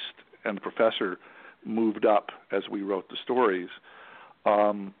Beast and the Professor moved up as we wrote the stories.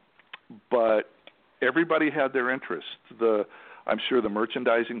 But everybody had their interests. I'm sure the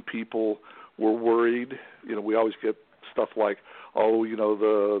merchandising people were worried. We always get stuff like,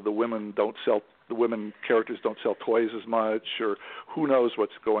 the women characters don't sell toys as much, or who knows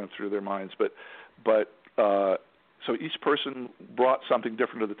what's going through their minds. But so each person brought something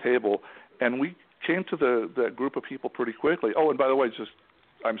different to the table, and we came to the group of people pretty quickly. Oh, and by the way,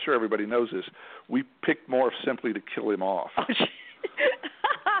 I'm sure everybody knows this, we picked Morph simply to kill him off.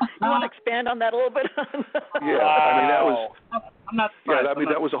 You want to expand on that a little bit? Yeah, Wow. I'm not surprised. Yeah,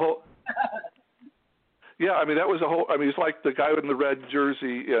 that was a whole. Yeah, that was a whole. It's like the guy in the red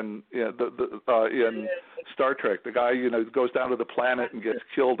jersey in Star Trek. The guy, goes down to the planet and gets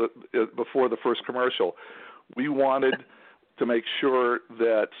killed before the first commercial. We wanted to make sure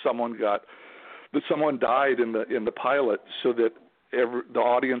that someone died in the pilot, so that the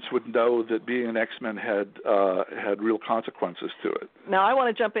audience would know that being an X-Men had real consequences to it. Now, I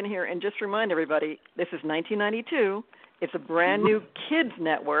want to jump in here and just remind everybody, this is 1992. It's a brand new kids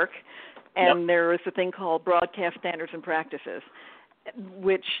network, and there is a thing called Broadcast Standards and Practices,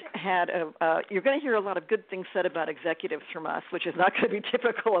 which had you're going to hear a lot of good things said about executives from us, which is not going to be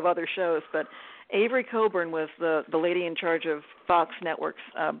typical of other shows, but Avery Coburn was the lady in charge of Fox Network's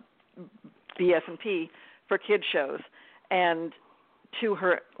BS&P for kids shows. And to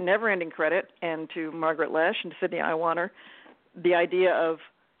her never-ending credit, and to Margaret Lesh and Sydney Iwanner, the idea of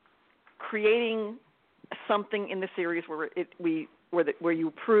creating something in the series where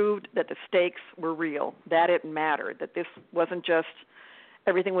you proved that the stakes were real, that it mattered, that this wasn't just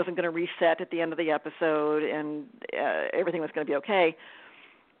everything wasn't going to reset at the end of the episode and everything was going to be okay.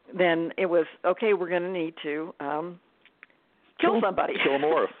 Then it was, okay, we're going to need to kill somebody. Kill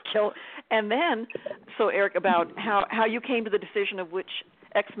Morph. And then, so Eric, about how you came to the decision of which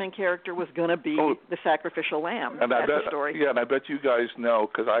X-Men character was going to be the sacrificial lamb. And that's the story. Yeah, and I bet you guys know,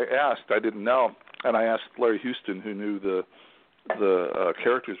 because I didn't know, and I asked Larry Houston, who knew the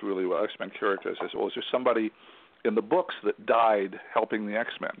characters really well, X-Men characters. I said, well, is there somebody in the books that died helping the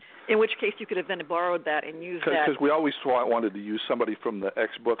X-Men? In which case you could have then borrowed that and used that. Because we always wanted to use somebody from the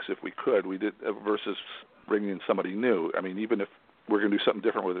X books if we could. We did, versus bringing in somebody new. Even if we're going to do something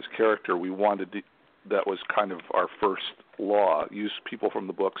different with this character, we wanted to, that was kind of our first law, use people from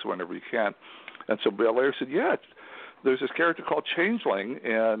the books whenever you can. And so Larry said, yeah, there's this character called Changeling,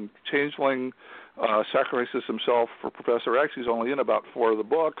 and Changeling sacrifices himself for Professor X. He's only in about 4 of the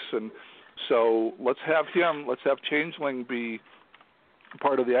books, and so let's have Changeling be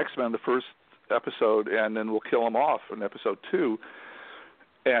part of the X-Men the first episode, and then we'll kill him off in episode 2.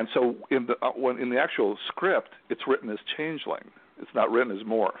 And so in the actual script, it's written as Changeling. It's not written as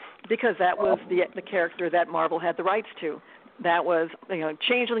Morph. Because that was the character that Marvel had the rights to. That was,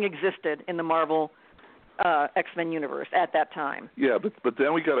 Changeling existed in the Marvel X-Men universe at that time. Yeah, but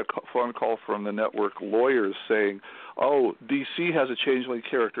then we got a phone call from the network lawyers saying, oh, DC has a Changeling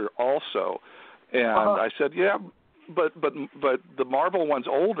character also. And I said, yeah, but the Marvel one's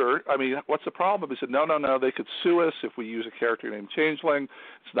older. What's the problem? He said, no, they could sue us if we use a character named Changeling.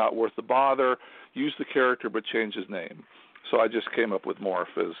 It's not worth the bother. Use the character but change his name. So I just came up with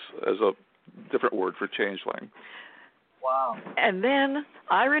Morph as a different word for Changeling. Wow. And then,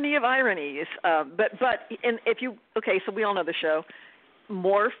 irony of ironies, so we all know the show.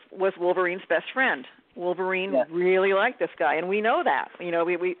 Morph was Wolverine's best friend. Wolverine really liked this guy, and we know that.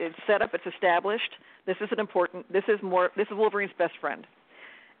 It's set up, it's established. This is Wolverine's best friend.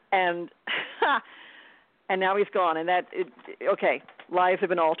 And and now he's gone, and lives have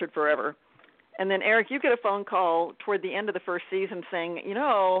been altered forever. And then Eric, you get a phone call toward the end of the first season saying,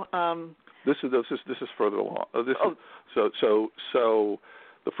 this is further along. So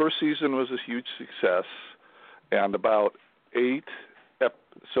the first season was a huge success, and about 8.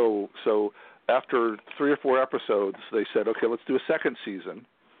 So after 3 or 4 episodes, they said, okay, let's do a second season.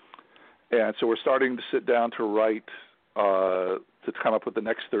 And so we're starting to sit down to write, to come up with the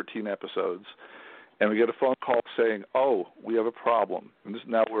next 13 episodes. And we get a phone call saying, oh, we have a problem. And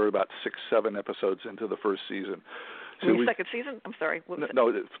now we're about 6, 7 episodes into the first season. So second season? I'm sorry.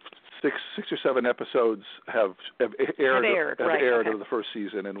 No, 6 or 7 episodes have aired okay. of the first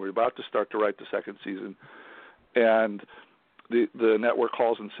season, and we're about to start to write the second season. And the network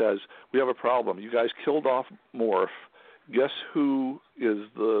calls and says, we have a problem. You guys killed off Morph. Guess who is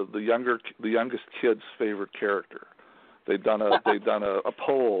the youngest kid's favorite character? They've done a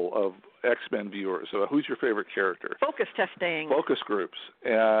poll of X-Men viewers. So who's your favorite character? Focus testing. Focus groups,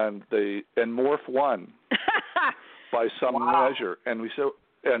 and Morph won by some measure. And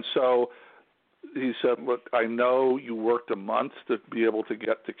so he said, look, I know you worked a month to be able to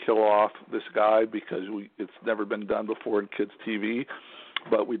get to kill off this guy because it's never been done before in kids' TV,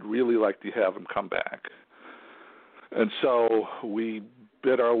 but we'd really like to have him come back. And so we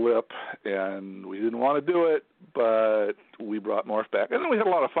bit our lip, and we didn't want to do it, but we brought Morph back. And then we had a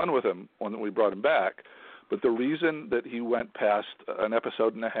lot of fun with him when we brought him back. But the reason that he went past an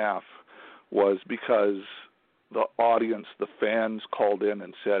episode and a half was because the audience, the fans called in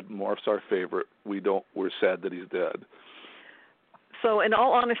and said, Morph's our favorite. We're sad that he's dead. So in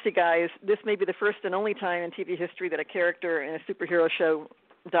all honesty, guys, this may be the first and only time in TV history that a character in a superhero show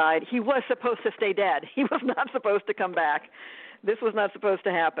died. He was supposed to stay dead. He was not supposed to come back. This was not supposed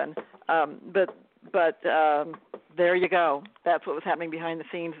to happen. But there you go. That's what was happening behind the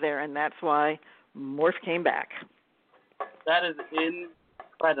scenes there, and that's why Morph came back. That is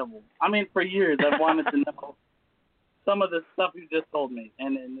incredible. I mean, for years I've wanted to know some of the stuff you just told me,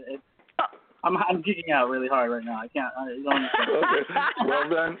 and it's, I'm geeking out really hard right now. I can't. I don't understand.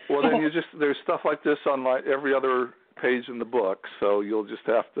 Okay. Well then there's stuff like this on every other page in the book, so you'll just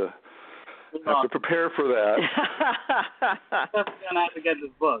have to prepare for that. Definitely gonna have to get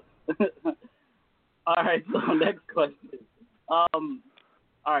this book. All right. So next question. All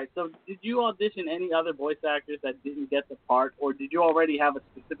right. So did you audition any other voice actors that didn't get the part, or did you already have a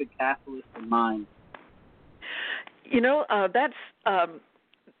specific cast list in mind?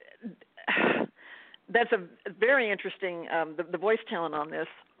 That's a very interesting. The voice talent on this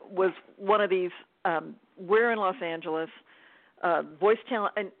was one of these. We're in Los Angeles. Voice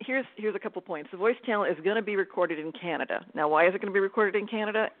talent, and here's a couple points. The voice talent is going to be recorded in Canada. Now, why is it going to be recorded in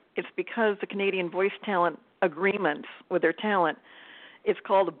Canada? It's because the Canadian voice talent agreements with their talent, it's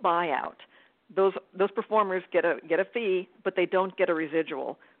called a buyout. Those performers get a fee, but they don't get a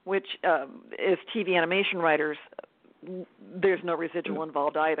residual, which is TV animation writers. There's no residual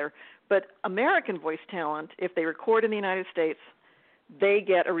involved either. But American voice talent, if they record in the United States, they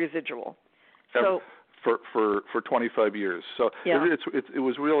get a residual. So for 25 years. So yeah. it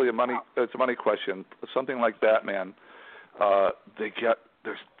was really it's a money question. Something like Batman,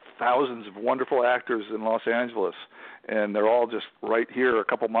 there's thousands of wonderful actors in Los Angeles, and they're all just right here, a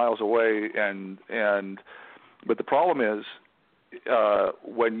couple miles away. But the problem is,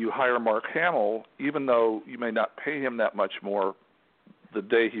 when you hire Mark Hamill, even though you may not pay him that much more the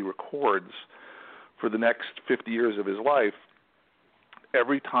day he records, for the next 50 years of his life,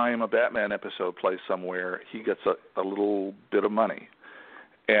 every time a Batman episode plays somewhere, he gets a little bit of money.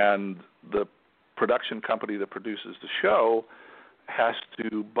 And the production company that produces the show has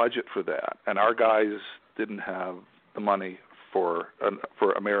to budget for that. And our guys didn't have the money for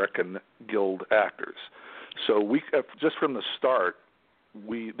American Guild actors. So we just from the start,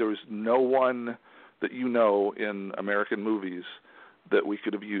 there was no one that in American movies that we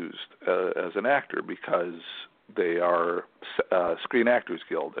could have used as an actor because they are Screen Actors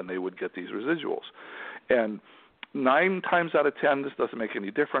Guild, and they would get these residuals. And 9 times out of 10, this doesn't make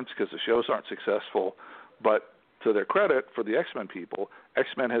any difference because the shows aren't successful. But to their credit, for the X-Men people,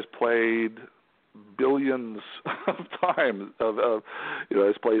 X-Men has played billions of times.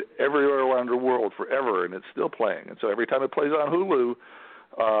 It's played everywhere around the world forever, and it's still playing. And so every time it plays on Hulu,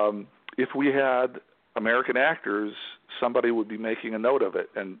 if we had American actors, somebody would be making a note of it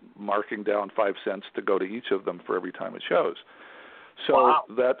and marking down 5 cents to go to each of them for every time it shows. So wow.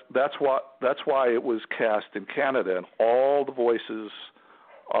 that's why it was cast in Canada, and all the voices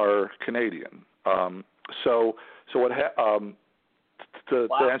are Canadian. To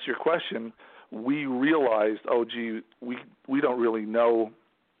answer your question, we realized, we don't really know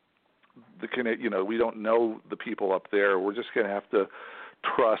we don't know the people up there. We're just going to have to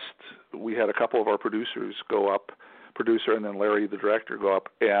trust. We had a couple of our producers go up, producer and then Larry, the director, go up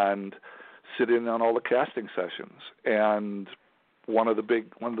and sit in on all the casting sessions. And one of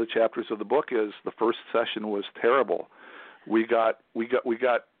the chapters of the book is the first session was terrible. We got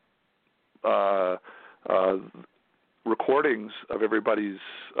recordings of everybody's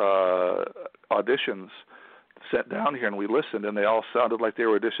auditions sent down here, and we listened, and they all sounded like they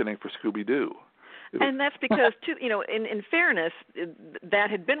were auditioning for Scooby-Doo. And that's because, in fairness, that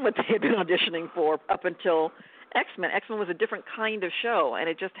had been what they had been auditioning for up until X-Men. X-Men was a different kind of show, and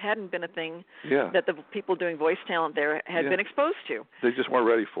it just hadn't been a thing that the people doing voice talent there had been exposed to. They just weren't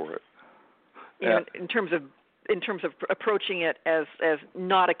ready for it. In terms of approaching it as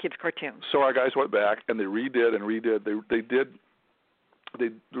not a kid's cartoon. So our guys went back and they redid and redid. They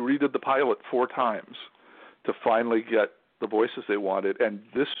redid the pilot 4 times to finally get the voices they wanted. And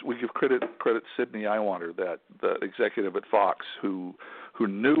this, we give credit Sidney Iwanter, the executive at Fox, who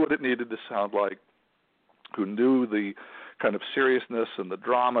knew what it needed to sound like, who knew the kind of seriousness and the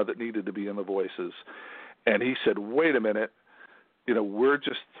drama that needed to be in the voices. And he said, "Wait a minute,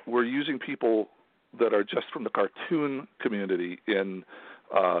 we're using people that are just from the cartoon community in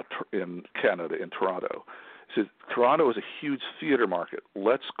Canada, in Toronto." He said, "Toronto is a huge theater market.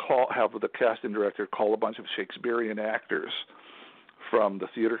 Let's have the casting director call a bunch of Shakespearean actors from the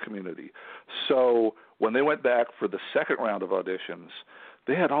theater community." So when they went back for the second round of auditions,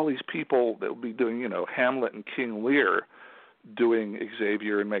 they had all these people that would be doing, Hamlet and King Lear doing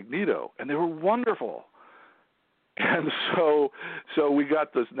Xavier and Magneto, and they were wonderful. And so we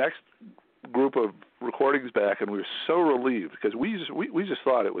got this next group of recordings back, and we were so relieved because we just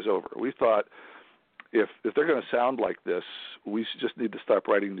thought it was over. We thought if they're going to sound like this, we just need to stop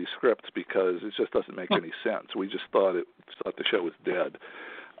writing these scripts because it just doesn't make any sense. We just thought the show was dead.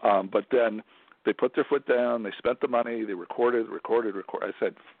 But then they put their foot down. They spent the money. They recorded. I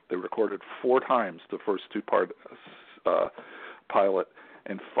said they recorded 4 times the first 2-part pilot,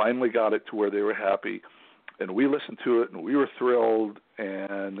 and finally got it to where they were happy. And we listened to it, and we were thrilled.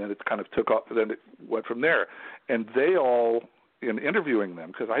 And then it kind of took off. Then it went from there. And they all, in interviewing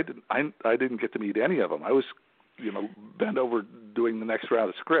them, because I didn't get to meet any of them. I was, bent over doing the next round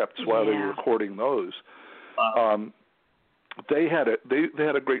of scripts while they were recording those. Wow. They had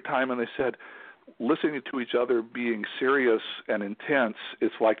a great time, and they said, listening to each other being serious and intense,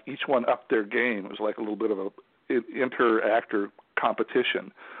 it's like each one upped their game. It was like a little bit of a inter-actor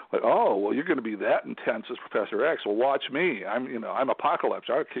competition. Like, oh, well, you're going to be that intense as Professor X. Well, watch me. I'm Apocalypse.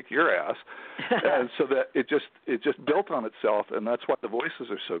 I'll kick your ass. And so that it just built on itself, and that's why the voices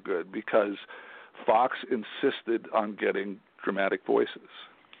are so good, because Fox insisted on getting dramatic voices.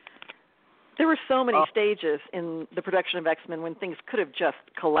 There were so many stages in the production of X-Men when things could have just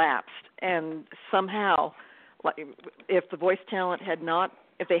collapsed, and somehow, if the voice talent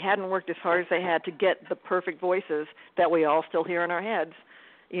if they hadn't worked as hard as they had to get the perfect voices that we all still hear in our heads,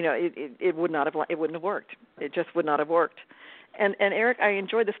 it wouldn't have worked. It just would not have worked. And Eric, I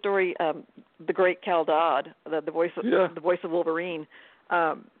enjoyed the story, the great Cal Dodd, the voice of Wolverine,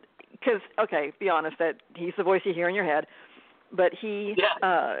 because be honest, that he's the voice you hear in your head. But he,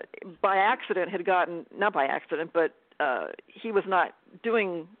 by accident, not by accident, but he was not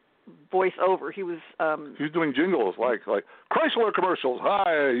doing voiceover. He was doing jingles like Chrysler commercials.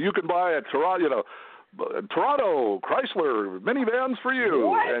 Hi, you can buy a Toronto Chrysler minivans for you.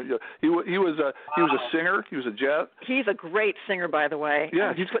 What? And he was a singer. He was a jet. He's a great singer, by the way.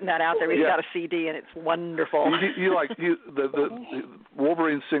 Yeah, he's putting that out there. He's got a CD, and it's wonderful. The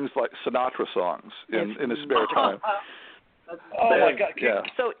Wolverine sings like Sinatra songs in his spare time. Oh my God! Yeah.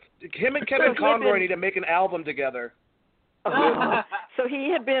 So him and Kevin Conroy need to make an album together. So he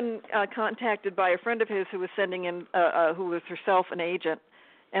had been contacted by a friend of his who was sending in, who was herself an agent,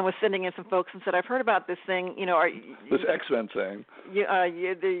 and was sending in some folks and said, "I've heard about this thing. This X-Men thing.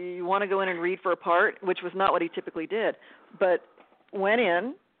 You want to go in and read for a part?" Which was not what he typically did, but went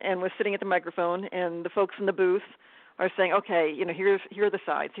in and was sitting at the microphone, and the folks in the booth are saying, "Okay, here are the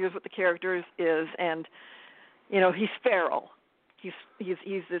sides. Here's what the character is, and." He's feral. He's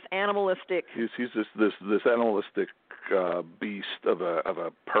this animalistic. He's this animalistic beast of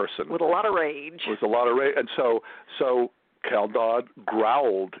a person with a lot of rage. And so Cal Dodd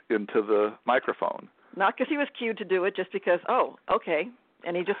growled into the microphone. Not because he was cued to do it, just because. Oh, okay.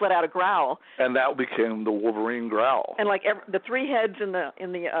 And he just let out a growl. And that became the Wolverine growl. And like the 3 heads in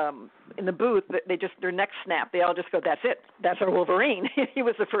the booth, their necks snap. They all just go, "That's it. That's our Wolverine." He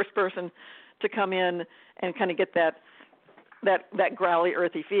was the first person to come in and kind of get that that growly,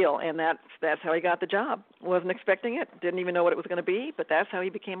 earthy feel, and that's how he got the job. Wasn't expecting it, didn't even know what it was going to be, but that's how he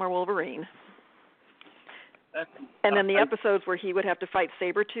became our Wolverine. And then the episodes where he would have to fight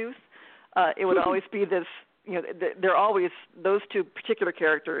Sabretooth, it would always be this, they're always, those two particular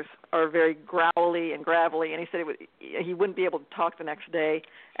characters are very growly and gravelly, and he said he wouldn't be able to talk the next day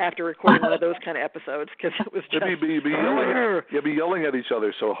after recording one of those kind of episodes because it was just... He'd be yelling at each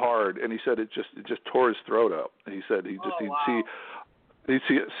other so hard, and he said it just tore his throat out. He said he'd see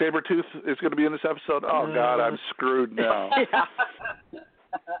Sabretooth is going to be in this episode. Oh, God, I'm screwed now.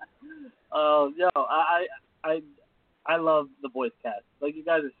 I love the voice cast. Like you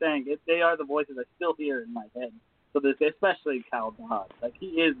guys are saying, they are the voices I still hear in my head. So this, especially Cal Dodd. Like, he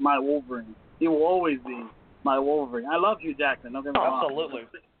is my Wolverine. He will always be my Wolverine. I love Hugh Jackman. Don't get me wrong. Absolutely.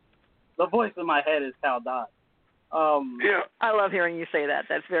 The voice in my head is Cal Dodd. I love hearing you say that.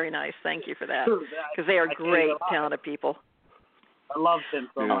 That's very nice. Thank you for that. Because they are great, talented people. I love him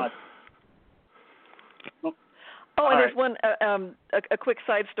so much. Oh, and there's one a quick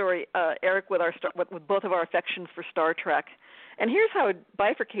side story, Eric, with both of our affections for Star Trek. And here's how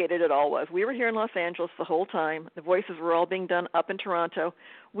bifurcated it all was. We were here in Los Angeles the whole time. The voices were all being done up in Toronto.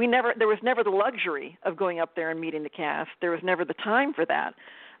 There was never the luxury of going up there and meeting the cast. There was never the time for that.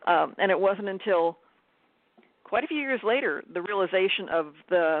 And it wasn't until quite a few years later the realization of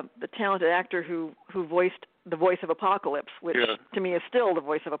the talented actor who voiced the voice of Apocalypse, which to me is still the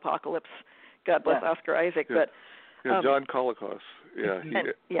voice of Apocalypse. God bless Oscar Isaac. Yeah. But John Colicos.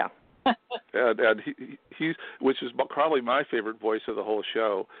 And he's, which is probably my favorite voice of the whole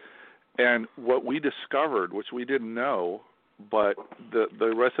show. And what we discovered, which we didn't know, but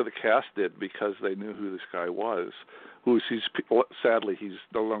the rest of the cast did because they knew who this guy was. Sadly he's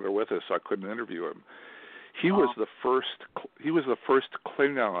no longer with us, so I couldn't interview him. He was the first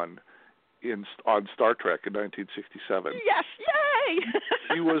Klingon on Star Trek in 1967. Yes,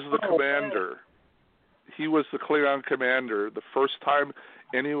 yay! He was the commander. He was the Klingon commander. The first time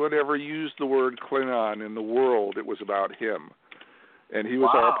anyone ever used the word Klingon in the world, it was about him. And he was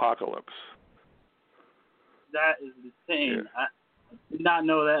our Apocalypse. That is insane. Yeah. I did not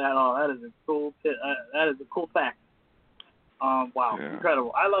know that at all. That is a cool fact. Wow,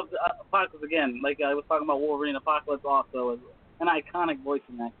 incredible. I love Apocalypse again. Like I was talking about Wolverine, Apocalypse also is an iconic voice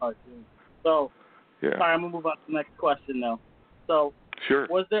in that cartoon. So, sorry, I'm going to move on to the next question, though. So,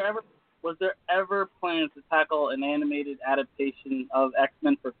 was there ever plans to tackle an animated adaptation of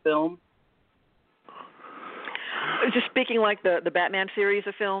X-Men for film? Just speaking like the Batman series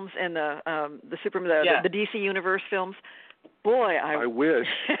of films and the DC Universe films. Boy, I wish.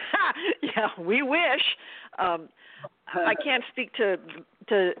 Yeah, we wish. I can't speak to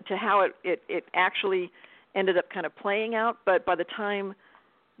how it actually ended up kind of playing out, but by the time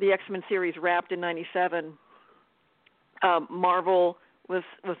the X-Men series wrapped in '97, Marvel was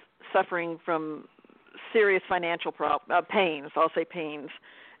suffering from serious financial pains. I'll say pains,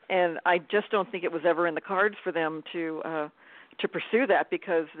 and I just don't think it was ever in the cards for them to pursue that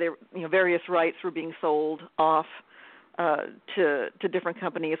because various rights were being sold off to different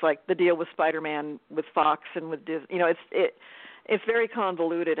companies, like the deal with Spider-Man with Fox and with Disney. It's very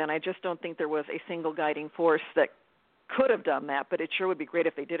convoluted, and I just don't think there was a single guiding force that could have done that. But it sure would be great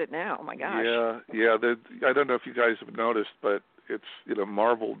if they did it now. Oh my gosh. Yeah. I don't know if you guys have noticed, but it's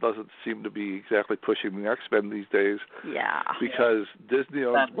Marvel doesn't seem to be exactly pushing the X-Men these days. Yeah. Because Disney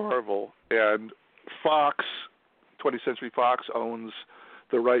owns Marvel, and Fox, 20th Century Fox, owns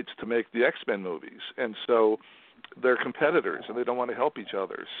the rights to make the X-Men movies, and so they're competitors, and they don't want to help each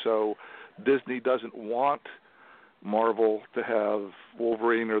other. So Disney doesn't want Marvel to have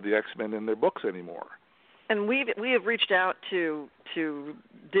Wolverine or the X-Men in their books anymore. And we have reached out to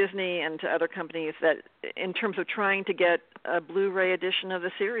Disney and to other companies that, in terms of trying to get a Blu-ray edition of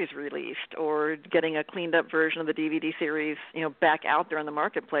the series released or getting a cleaned up version of the DVD series, back out there in the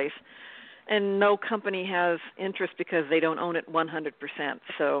marketplace. And no company has interest because they don't own it 100%.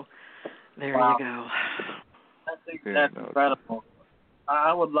 So there you go. I think that's incredible.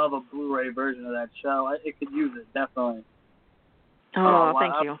 I would love a Blu-ray version of that show. It could use it, definitely. Oh,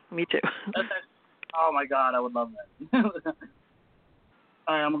 thank you. Me too. Oh my God, I would love that.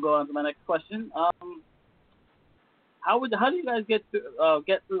 All right, I'm gonna go on to my next question. How do you guys get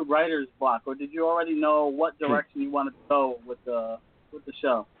through writer's block, or did you already know what direction you wanted to go with the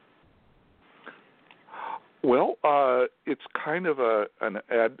show? Well, it's kind of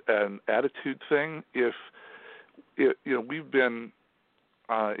an attitude thing. If we've been,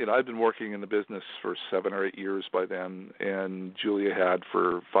 I've been working in the business for 7 or 8 years by then, and Julia had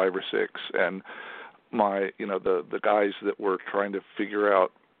for 5 or 6, and the guys that were trying to figure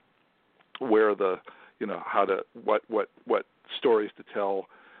out where the how to what stories to tell.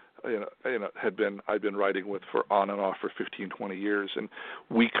 I've been writing with for on and off for 15, 20 years, and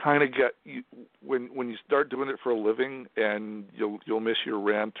we kind of get when you start doing it for a living, and you'll miss your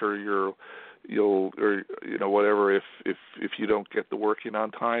rent or whatever if you don't get the work in on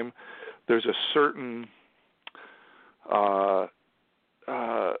time. There's a certain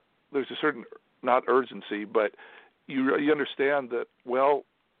not urgency, but you understand that, well,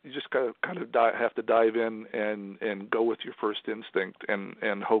 you just gotta have to dive in and go with your first instinct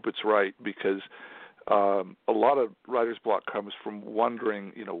and hope it's right, because a lot of writer's block comes from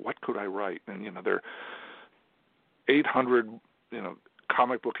wondering, what could I write? And there are 800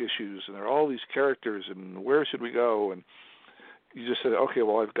 comic book issues, and there are all these characters, and where should we go? And you just said, okay,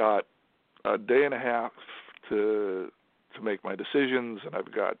 well, I've got a day and a half to make my decisions, and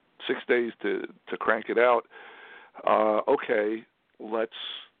I've got 6 days to crank it out. Okay, let's.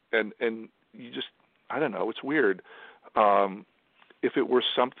 And you just, I don't know, it's weird. If it were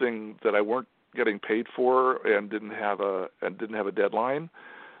something that I weren't getting paid for and didn't have a deadline,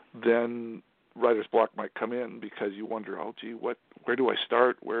 then writer's block might come in, because you wonder, oh gee, where do I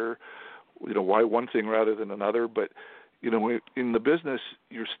start? Why one thing rather than another? But in the business,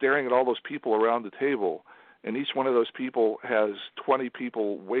 you're staring at all those people around the table, and each one of those people has 20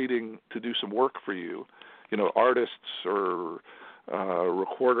 people waiting to do some work for you. Artists or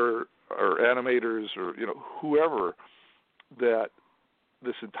recorder or animators or whoever, that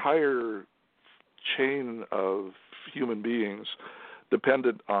this entire chain of human beings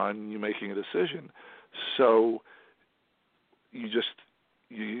depended on you making a decision. So you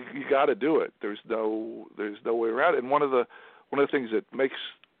got to do it. There's no way around it. And one of the things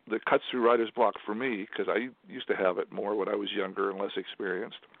that cuts through writer's block for me, because I used to have it more when I was younger and less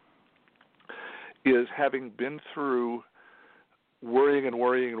experienced, is having been through worrying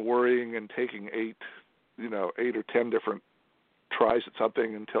and taking 8 or 10 different tries at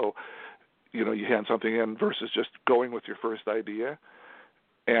something until you hand something in, versus just going with your first idea.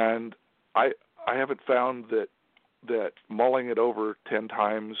 And I haven't found that mulling it over 10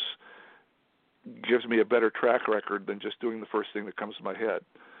 times gives me a better track record than just doing the first thing that comes to my head.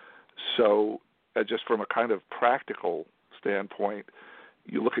 So just from a kind of practical standpoint,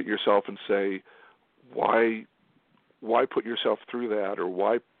 you look at yourself and say, why put yourself through that, or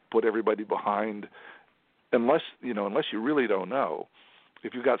why put everybody behind, unless you really don't know.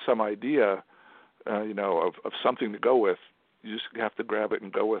 If you've got some idea, of something to go with, you just have to grab it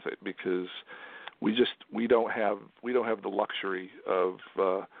and go with it, because we don't have the luxury of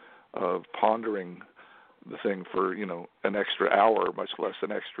pondering the thing for an extra hour, much less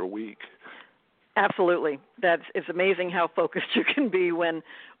an extra week. Absolutely. It's amazing how focused you can be when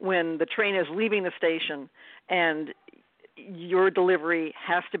the train is leaving the station and your delivery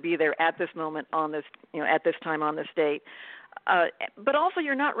has to be there at this moment on this, at this time on this date. But also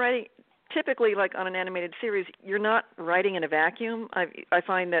you're not writing, typically like on an animated series, you're not writing in a vacuum. I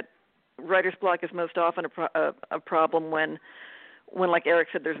find that writer's block is most often a problem when, like Eric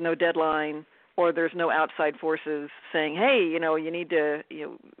said, there's no deadline, or there's no outside forces saying, hey, you need to,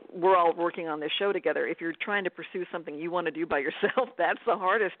 we're all working on this show together. If you're trying to pursue something you want to do by yourself, that's the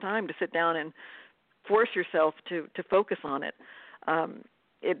hardest time to sit down and force yourself to focus on it.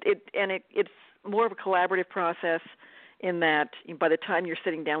 It's more of a collaborative process, in that by the time you're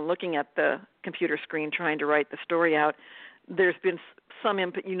sitting down looking at the computer screen trying to write the story out, there's been some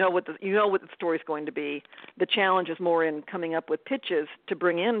input. You know what the story's going to be. The challenge is more in coming up with pitches to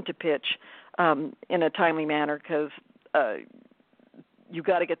bring in to pitch in a timely manner, because you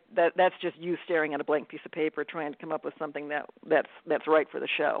got to get that. That's just you staring at a blank piece of paper trying to come up with something that's right for the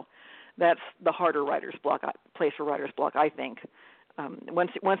show. That's the harder writer's block place for writer's block, I think.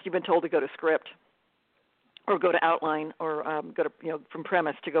 Once you've been told to go to script, or go to outline, or go to from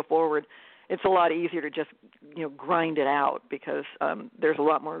premise to go forward, it's a lot easier to just grind it out, because there's a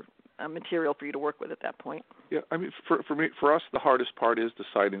lot more material for you to work with at that point. Yeah, I mean, for us, the hardest part is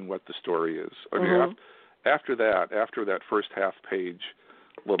deciding what the story is. I mean, after that first half-page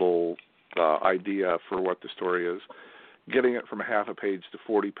little idea for what the story is, getting it from a half a page to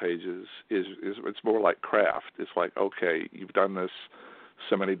 40 pages is it's more like craft. It's like, okay, you've done this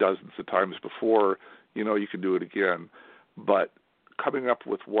so many dozens of times before, you can do it again. But coming up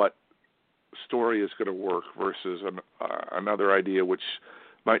with what story is going to work versus another idea, which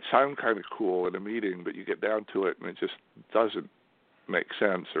might sound kind of cool in a meeting, but you get down to it and it just doesn't make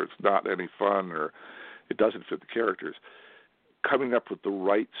sense, or it's not any fun, or it doesn't fit the characters. Coming up with the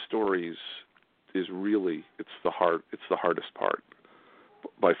right stories is really it's the hardest part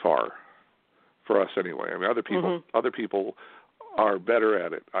by far, for us anyway. I mean, other people are better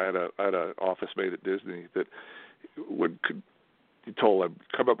at it. I had an office mate at Disney that he told him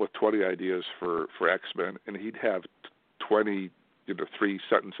come up with 20 ideas for X-Men, and he'd have 20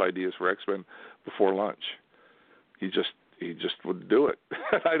 3-sentence ideas for X-Men before lunch. He just would do it.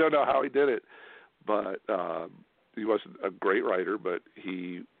 I don't know how he did it, but he wasn't a great writer, but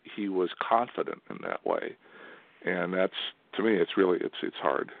he was confident in that way, and that's, to me, it's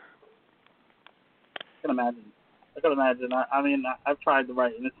hard. I can imagine. I mean, I've tried to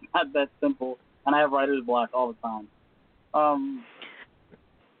write, and it's not that simple, and I have writer's block all the time.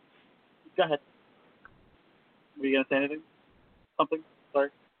 Go ahead. Were you gonna say anything? Something? Sorry.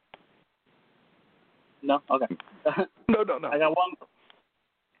 No. Okay. No. I got one.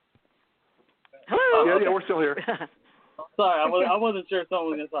 Hello. Yeah, we're still here. Sorry, I wasn't sure if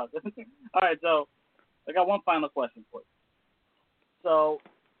someone was gonna talk. All right, so I got one final question for you. So,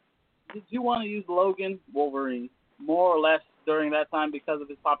 did you want to use Logan Wolverine more or less during that time because of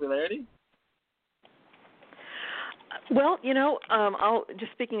his popularity? Well, I'll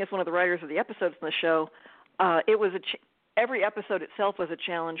just speaking as one of the writers of the episodes in the show, it was every episode itself was a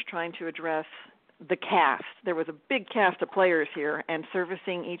challenge trying to address the cast. There was a big cast of players here, and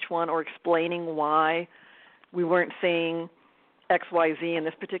servicing each one or explaining why we weren't seeing XYZ in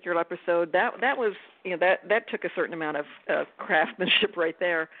this particular episode. That was that took a certain amount of craftsmanship right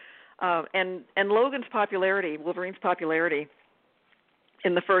there. And Logan's popularity, Wolverine's popularity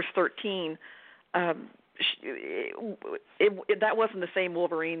in the first 13. That wasn't the same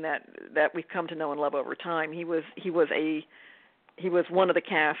Wolverine that we've come to know and love over time. He was one of the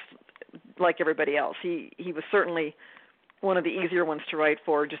cast like everybody else. He was certainly one of the easier ones to write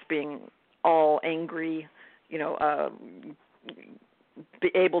for, just being all angry,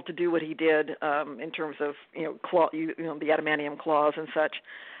 be able to do what he did in terms of the adamantium claws and such.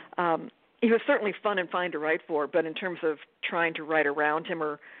 He was certainly fun and fine to write for, but in terms of trying to write around him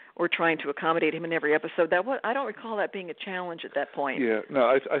or trying to accommodate him in every episode, I don't recall that being a challenge at that point. Yeah, no,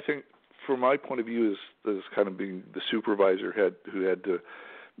 I think from my point of view as kind of being the supervisor who had to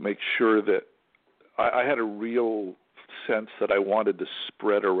make sure that I had a real sense that I wanted to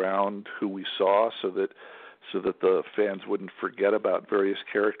spread around who we saw so that the fans wouldn't forget about various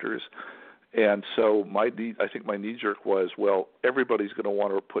characters. And so I think my knee-jerk was, well, everybody's going to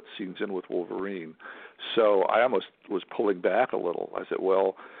want to put scenes in with Wolverine. So I almost was pulling back a little. I said,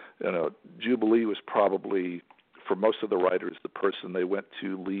 well, Jubilee was probably, for most of the writers, the person they went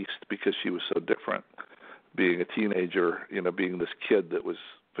to least because she was so different, being a teenager, being this kid that was.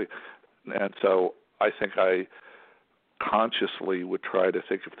 And so I think I consciously would try to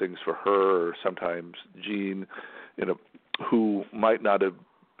think of things for her, or sometimes Jean, who might not have,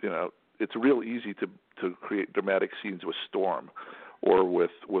 it's real easy to create dramatic scenes with Storm or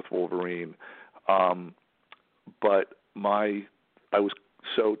with Wolverine. But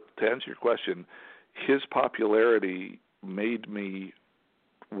to answer your question, his popularity made me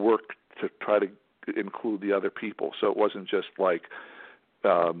work to try to include the other people. So it wasn't just like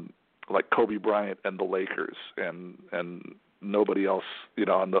Kobe Bryant and the Lakers and nobody else,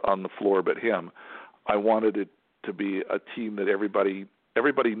 on the floor but him. I wanted it to be a team that everybody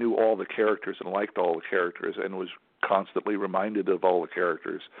knew all the characters and liked all the characters and was constantly reminded of all the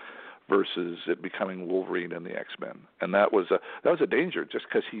characters, versus it becoming Wolverine and the X-Men. And that was a danger, just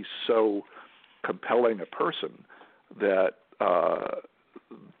because he's so compelling a person that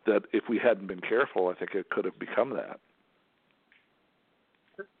if we hadn't been careful, I think it could have become that.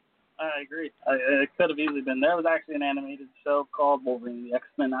 I agree. It could have easily been. There was actually an animated show called Wolverine the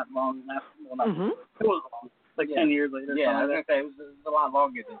X-Men not long after. It was long. 10 years later. Yeah, I was going to say, it was a lot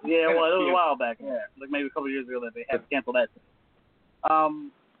longer than that. Yeah, well, it was a while back. Yeah. Maybe a couple of years ago that they had to cancel that.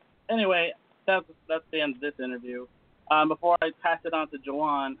 Anyway, that's the end of this interview. Before I pass it on to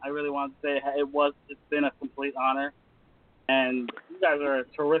Joanne, I really want to say it's been a complete honor, and you guys are a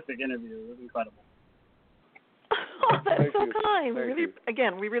terrific interview. It was incredible. Oh, that's Thank so you. kind. Thank you.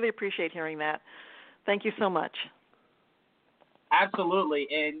 Again, we really appreciate hearing that. Thank you so much. Absolutely,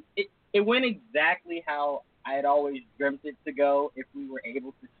 and it went exactly how I had always dreamt it to go if we were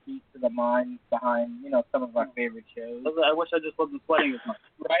able to speak to the minds behind, some of our favorite shows. I wish I just wasn't sweating as much.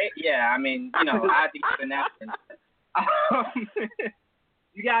 Right? Yeah, I mean, I had to give an answer.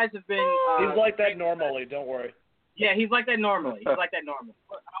 You guys have been... he's like that normally, don't worry. Yeah, he's like that normally. I'm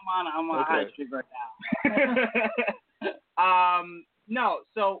on a high streak right now. No,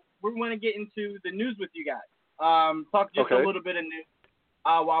 so we're going to get into the news with you guys. Talk just a little bit of news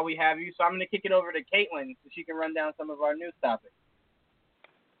while we have you. So I'm going to kick it over to Caitlin so she can run down some of our news topics.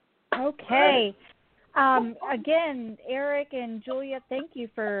 Okay. Again, Eric and Julia, thank you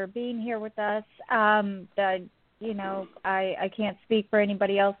for being here with us. I can't speak for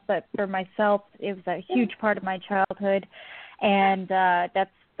anybody else, but for myself, it was a huge part of my childhood, and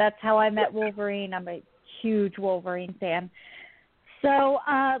that's how I met Wolverine. I'm a huge Wolverine fan. So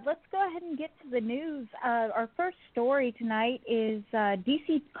let's go ahead and get to the news. Our first story tonight is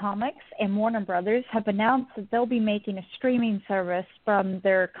DC Comics and Warner Brothers have announced that they'll be making a streaming service from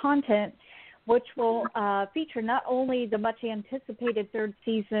their content, which will feature not only the much-anticipated third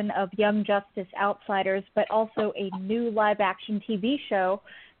season of Young Justice Outsiders, but also a new live-action TV show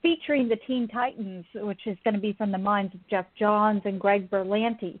featuring the Teen Titans, which is going to be from the minds of Jeff Johns and Greg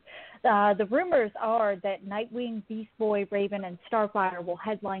Berlanti. The rumors are that Nightwing, Beast Boy, Raven, and Starfire will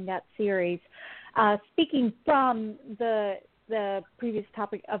headline that series. Speaking from the previous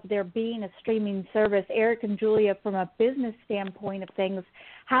topic of there being a streaming service, Eric and Julia, from a business standpoint of things,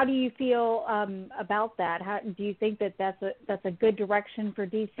 how do you feel about that? How do you think that that's a good direction for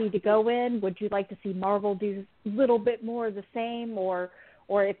DC to go in? Would you like to see Marvel do a little bit more of the same, or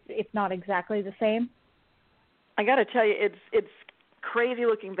if not exactly the same? I got to tell you, it's crazy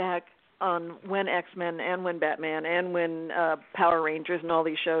looking back on when X-Men and when Batman and when Power Rangers and all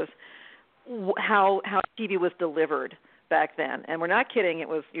these shows, how TV was delivered back then. And we're not kidding. It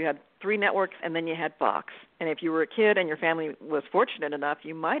was, you had 3 networks and then you had Fox. And if you were a kid and your family was fortunate enough,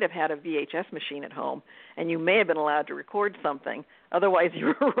 you might have had a VHS machine at home and you may have been allowed to record something. Otherwise,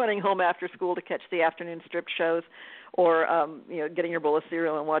 you were running home after school to catch the afternoon strip shows, or getting your bowl of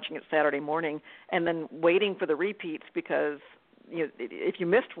cereal and watching it Saturday morning, and then waiting for the repeats because if you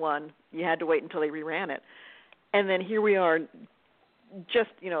missed one, you had to wait until they reran it. And then here we are, just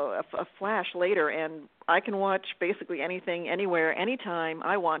a flash later, and I can watch basically anything, anywhere, anytime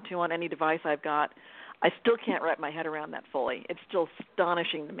I want to on any device I've got. I still can't wrap my head around that fully. It's still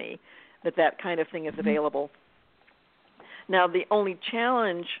astonishing to me that kind of thing is available. Now, the only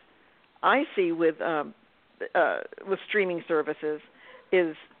challenge I see with streaming services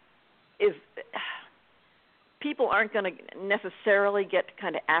is people aren't going to necessarily get to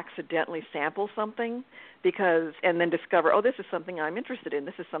kind of accidentally sample something and then discover, oh, this is something I'm interested in,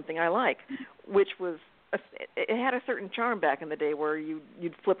 this is something I like, which was it had a certain charm back in the day where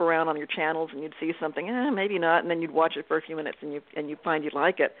you'd flip around on your channels and you'd see something, maybe not, and then you'd watch it for a few minutes and you find you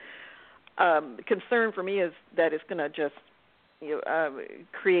like it. The concern for me is that it's going to just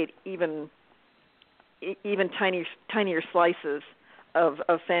create even tinier slices of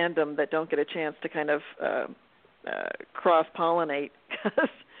fandom that don't get a chance to kind of cross-pollinate because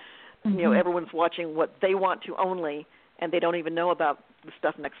everyone's watching what they want to only, and they don't even know about the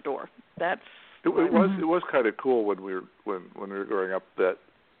stuff next door. It was kind of cool when we were growing up that,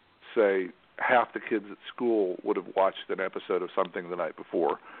 say, half the kids at school would have watched an episode of something the night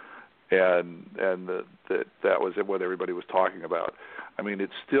before, and that was what everybody was talking about. I mean,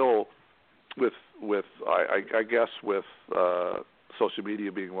 it's still with I guess with social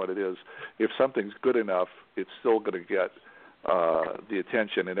media being what it is, if something's good enough, it's still going to get the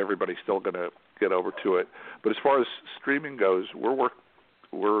attention, and everybody's still going to get over to it. But as far as streaming goes,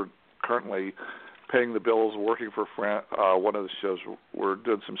 we're currently paying the bills, working for one of the shows we're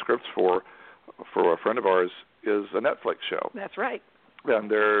doing some scripts for a friend of ours is a Netflix show. That's right. And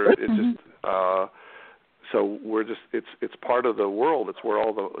so we're just it's part of the world. It's where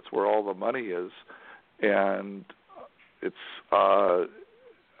all the money is, and it's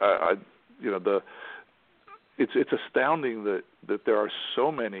it's astounding that there are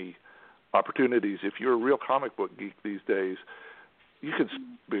so many opportunities. If you're a real comic book geek these days, you can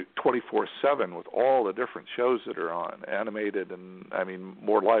be 24/7 with all the different shows that are on, animated and I mean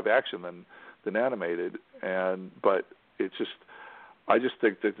more live action than animated. But it's just I just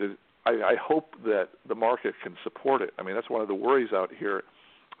think that I hope that the market can support it. I mean, that's one of the worries out here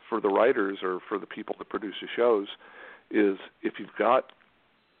for the writers or for the people that produce the shows is if you've got,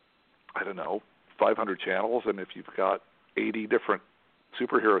 500 channels and if you've got 80 different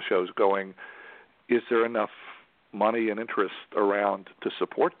superhero shows going, is there enough money and interest around to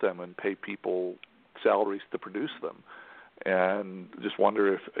support them and pay people salaries to produce them? And just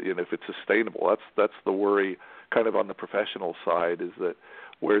wonder if it's sustainable. That's the worry kind of on the professional side, is that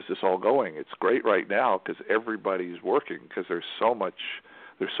where's this all going? It's great right now because everybody's working because there's so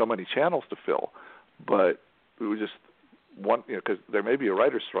many channels to fill, but we just want because there may be a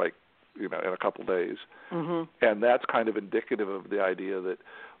writer's strike in a couple days, and that's kind of indicative of the idea that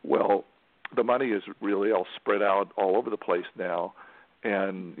the money is really all spread out all over the place now,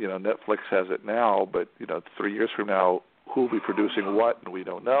 and Netflix has it now, but 3 years from now who will be producing what, and we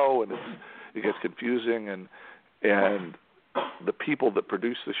don't know, and it gets confusing, and the people that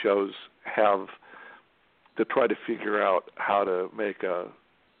produce the shows have to try to figure out how to make a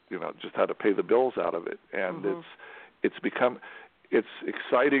just how to pay the bills out of it. And it's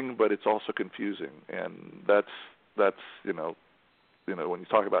exciting, but it's also confusing. And that's when you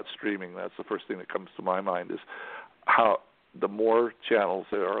talk about streaming, that's the first thing that comes to my mind is how the more channels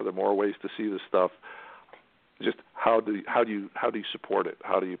there are, the more ways to see this stuff. Just how do you support it?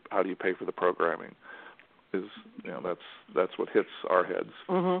 How do you pay for the programming? Is that's what hits our heads.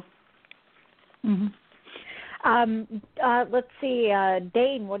 Let's see,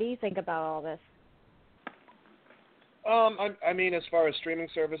 Dane, what do you think about all this? I mean, as far as streaming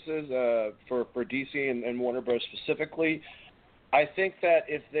services for DC and Warner Bros. Specifically, I think that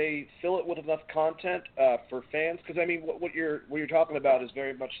if they fill it with enough content for fans, because I mean, what you're talking about is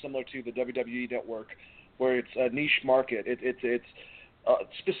very much similar to the WWE Network, where it's a niche market. It's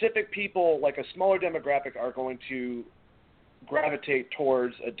specific people, like a smaller demographic, are going to gravitate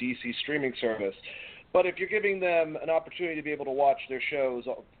towards a DC streaming service. But if you're giving them an opportunity to be able to watch their shows,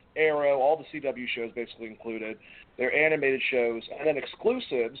 Arrow, all the CW shows basically included, their animated shows, and then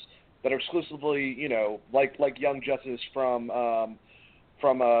exclusives that are exclusively, like Young Justice from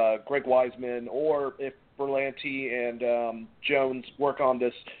Greg Weisman, or if Berlanti and Jones work on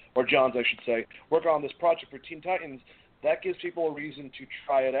this, or Johns, I should say, work on this project for Teen Titans, that gives people a reason to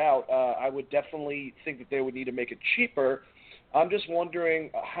try it out. I would definitely think that they would need to make it cheaper. I'm just wondering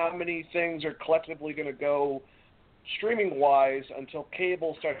how many things are collectively going to go streaming-wise until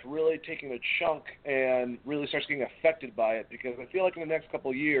cable starts really taking a chunk and really starts getting affected by it, because I feel like in the next couple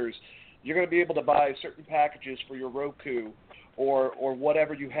of years, you're going to be able to buy certain packages for your Roku or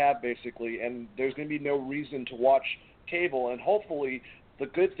whatever you have, basically, and there's going to be no reason to watch cable. And hopefully the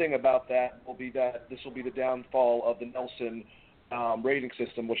good thing about that will be that this will be the downfall of the Nielsen rating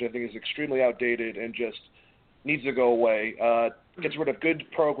system, which I think is extremely outdated and just needs to go away. Gets rid of good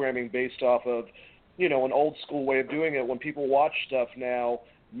programming based off of, an old school way of doing it when people watch stuff now,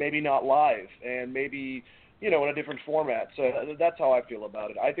 maybe not live and maybe, in a different format. So that's how I feel about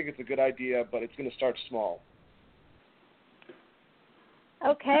it. I think it's a good idea, but it's going to start small.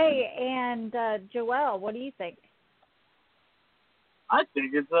 Okay, and Joelle, what do you think? I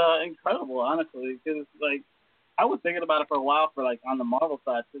think it's incredible, honestly, because I was thinking about it for a while for on the Marvel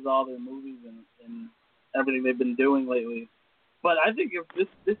side, because all their movies and everything they've been doing lately. But I think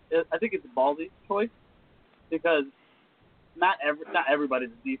I think it's a ballsy choice, because not everybody's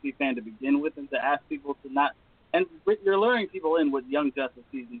a DC fan to begin with, and to ask people to not, and you're luring people in with Young Justice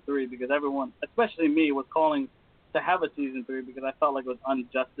season 3, because everyone, especially me, was calling to have a season 3 because I felt like it was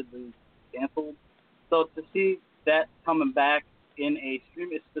unjustly canceled. So to see that coming back in a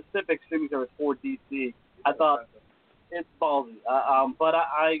specific streaming service for DC, I thought it's ballsy. But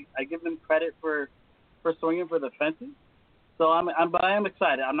I give them credit for swinging for the fences. So I am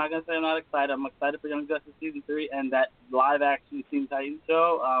excited. I'm not gonna say I'm not excited. I'm excited for Young Justice season 3 and that live action Teen Titans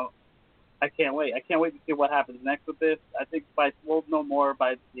show. I can't wait. I can't wait to see what happens next with this. I think we'll know more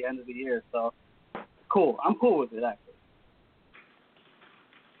by the end of the year. So cool. I'm cool with it, actually.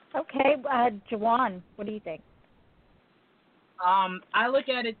 Okay, Jawan, what do you think? I look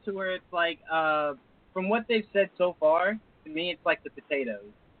at it to where it's from what they've said so far, to me it's like the potatoes.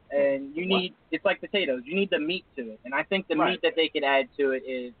 And it's like potatoes. You need the meat to it. And I think the meat that they could add to it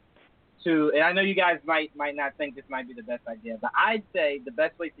is and I know you guys might not think this might be the best idea, but I'd say the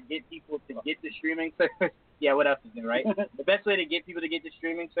best way to get people to get the streaming service, yeah, what else is new, right? The best way to get people to get the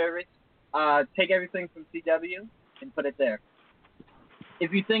streaming service, take everything from CW and put it there.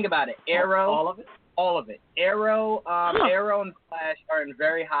 If you think about it, Arrow. All of it? All of it. Arrow and Flash are in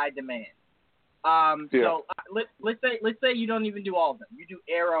very high demand. So let's say you don't even do all of them. You do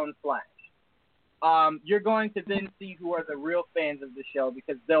Arrow and Flash. You're going to then see who are the real fans of the show,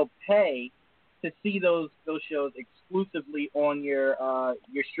 because they'll pay to see those shows exclusively on your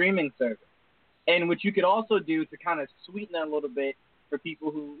streaming service. And what you could also do to kind of sweeten it a little bit for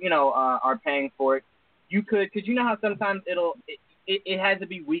people who are paying for it, you could, because you know how sometimes it has to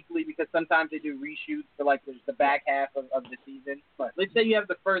be weekly, because sometimes they do reshoots for the back half of the season. But let's say you have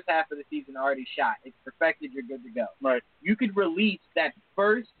the first half of the season already shot. It's perfected. You're good to go. Right. You could release that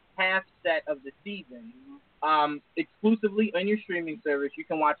first half set of the season exclusively on your streaming service. You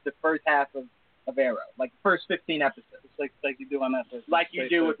can watch the first half of Arrow, like the first 15 episodes. Like you do on Netflix. Like you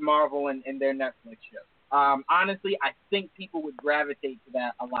do with Marvel and their Netflix shows. Honestly, I think people would gravitate to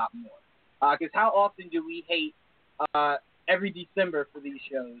that a lot more. Because how often do we hate every December for these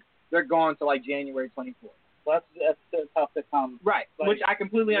shows? They're gone to January 24th. Well, that's tough to come. Right, which I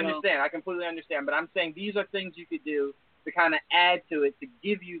completely understand. I completely understand. But I'm saying these are things you could do to kind of add to it, to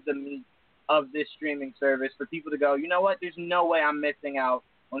give you the meat of this streaming service, for people to go, you know what, there's no way I'm missing out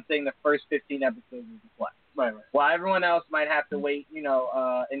on seeing the first 15 episodes of The Flash. Right. While everyone else might have to wait,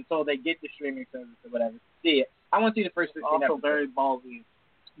 until they get the streaming service or whatever to see it. I want to see the first 15 Also episodes. very ballsy.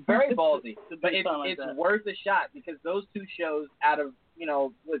 Very ballsy. But Like it's that. worth a shot because those 2 shows out of,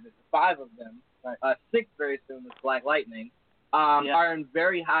 what is it, 5 of them, right. 6 very soon with Black Lightning, are in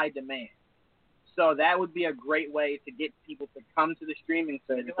very high demand. So that would be a great way to get people to come to the streaming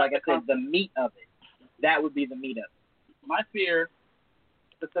service. Like I said, the meat of it. That would be the meat of it. My fear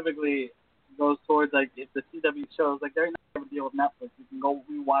specifically goes towards, like, if the CW shows, like, they're not going to deal with Netflix. You can go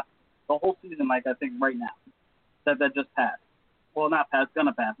rewatch the whole season, like, I think right now. That just passed. Well, not passed,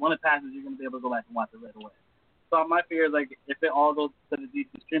 gonna pass. When it passes, you're going to be able to go back and watch it right away. So my fear is, like, if it all goes to the DC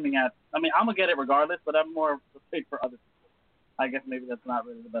streaming app, I mean, I'm going to get it regardless, but I'm more afraid for other people. I guess maybe that's not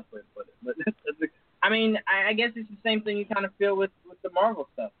really the best way to put it. But I mean, I guess it's the same thing you kind of feel with the Marvel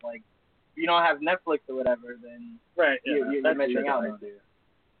stuff. Like, if you don't have Netflix or whatever, then you're missing out.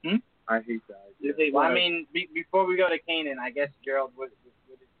 I hate that idea. Well, I mean, before we go to Kanan, I guess, Gerald, what is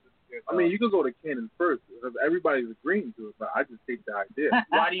your thought? I mean, you can go to Kanan first because everybody's agreeing to it, but I just hate the idea.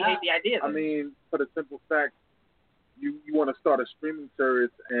 Why do you hate the idea, then? I mean, for the simple fact, you want to start a streaming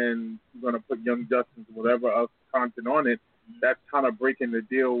service and you're going to put Young Justice or whatever else content on it. That's kind of breaking the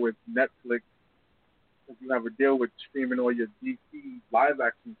deal with Netflix. If you have a deal with streaming all your DC live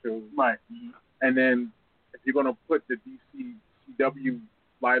action shows, right? And then if you're going to put the DC CW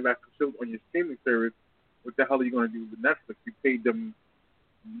live action shows on your streaming service, what the hell are you going to do with Netflix? You paid them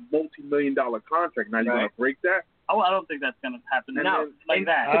multi-million-dollar contract. Now you're going to break that? Oh, I don't think that's going to happen. No, like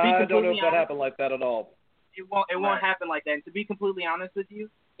that. I don't know if that happened like that at all. It won't happen like that. And to be completely honest with you,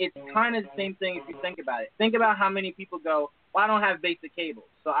 it's kind of the same thing if you think about it. Think about how many people go, well, I don't have basic cable,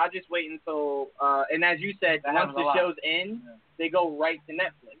 so I'll just wait until, and as you said, once the show's end, they go right to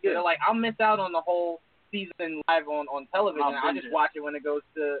Netflix. Yeah. They're like, I'll miss out on the whole season live on television. I'll just watch it when it goes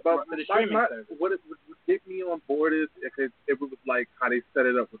to the streaming service. What get me on board is if it was like how they set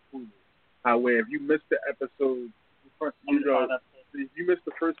it up with Hulu. How where if you missed the episode, if you missed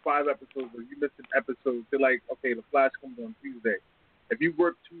the first 5 episodes or you missed an episode, they're like, okay, the Flash comes on Tuesday. If you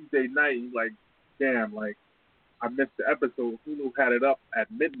work Tuesday night, you're like, damn, like, I missed the episode. Hulu had it up at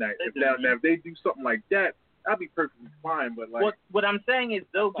midnight. Now, if they do something like that, that'd be perfectly fine. But like, what I'm saying is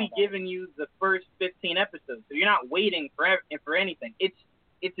they'll be giving you the first 15 episodes, so you're not waiting for anything. It's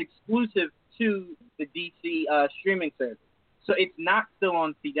exclusive to the DC streaming service, so it's not still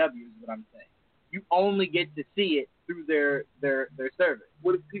on CW. Is what I'm saying. You only get to see it through their service.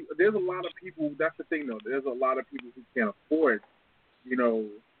 There's a lot of people. That's the thing, though. There's a lot of people who can't afford,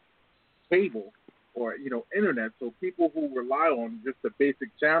 cable or internet. So people who rely on just the basic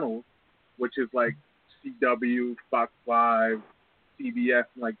channels, which is like CW, Fox 5, CBS,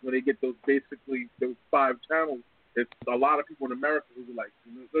 like when they get those 5 channels, it's a lot of people in America who are like,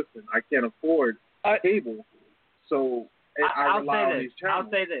 listen, I can't afford cable, so I rely on these channels.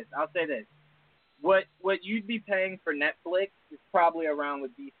 I'll say this. What you'd be paying for Netflix is probably around what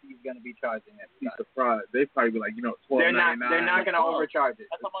DC is going to be charging it. Be surprised. They'd probably be like, $12.99. They're not going to overcharge it.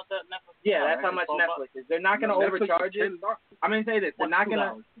 That's how much that Netflix. Yeah, that's how much Netflix is. They're not going to overcharge it. I'm going to say this. They're not going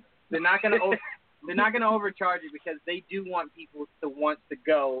to overcharge it because they do want people to want to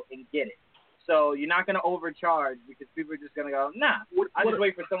go and get it. So you're not going to overcharge because people are just going to go, nah. I just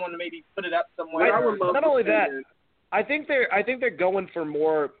wait for someone to maybe put it up somewhere. Not only that, I think they're going for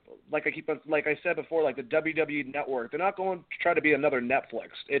more, like I said before, like the WWE Network. They're not going to try to be another Netflix.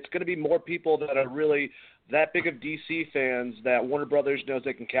 It's going to be more people that are really that big of DC fans that Warner Brothers knows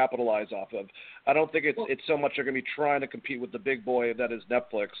they can capitalize off of. I don't think it's so much they're going to be trying to compete with the big boy that is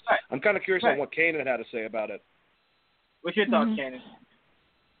Netflix. Right. I'm kind of curious on what Kanan had to say about it. What's your thoughts, Kanan?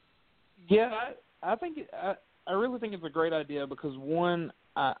 Yeah, I really think it's a great idea because one,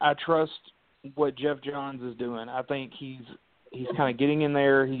 I trust what Jeff Johns is doing. I think he's kind of getting in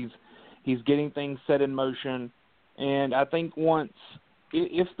there. He's getting things set in motion, and I think once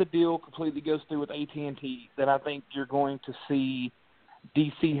if the deal completely goes through with AT&T, then I think you're going to see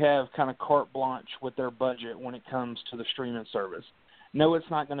DC have kind of carte blanche with their budget when it comes to the streaming service. No, it's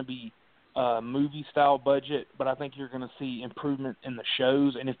not going to be a movie-style budget, but I think you're going to see improvement in the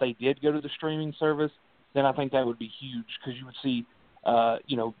shows, and if they did go to the streaming service, then I think that would be huge because you would see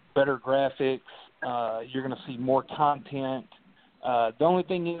better graphics. You're going to see more content. The only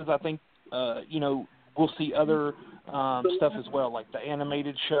thing is, I think, we'll see other stuff as well, like the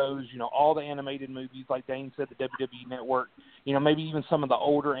animated shows, all the animated movies, like Dane said, the WWE Network, maybe even some of the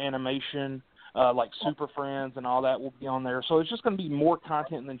older animation, like Super Friends and all that will be on there. So it's just going to be more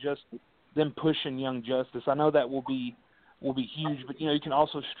content than just them pushing Young Justice. I know that will be huge, but, you can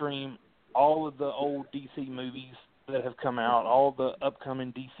also stream all of the old DC movies that have come out, all the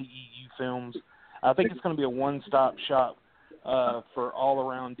upcoming DCEU films. I think it's going to be a one-stop shop for all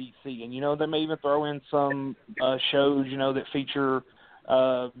around DC. And, they may even throw in some shows, that feature,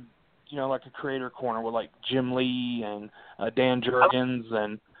 like a creator corner with, like, Jim Lee and Dan Jurgens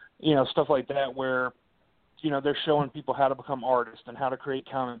and, stuff like that where, they're showing people how to become artists and how to create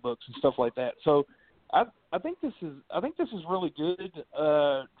comic books and stuff like that. So I think this is really good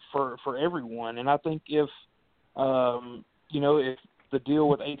for everyone. And I think if if the deal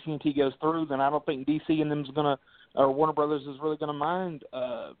with AT&T goes through, then I don't think DC and or Warner Brothers is really going to mind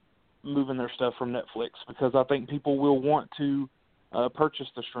moving their stuff from Netflix, because I think people will want to purchase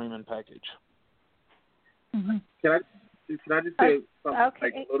the streaming package. Mm-hmm. Can I just say something okay.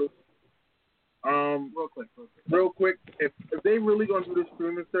 like a little? Real quick. If they really gonna do the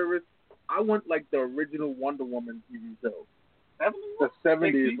streaming service, I want like the original Wonder Woman TV show. The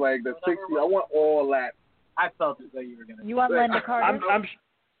 70s, like the 60s. I want all that. I felt as though you were gonna. You want Linda Carter?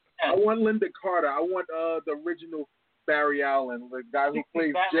 I want Linda Carter. I want the original Barry Allen, the guy who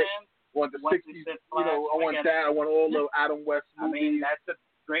plays Jet. I want the 60s. I want that. I want all the Adam West movies. I mean, that's a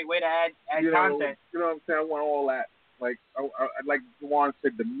great way to add content. You know what I'm saying? I want all that. Like, like Juwan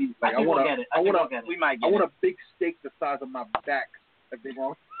said, the meat. Like, I want a big steak the size of my back. If they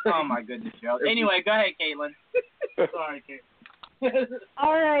want. Oh my goodness, Joe. Anyway, go ahead, Caitlin. Sorry, Caitlin.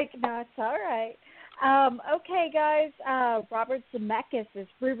 All right, no, it's all right. Okay, guys. Robert Zemeckis is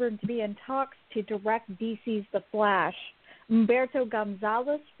rumored to be in talks to direct DC's The Flash. Humberto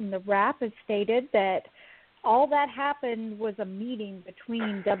Gonzalez from The Wrap has stated that all that happened was a meeting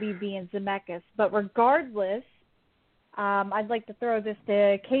between WB and Zemeckis. But regardless, I'd like to throw this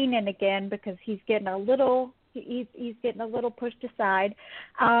to Kanan again because he's getting a little pushed aside.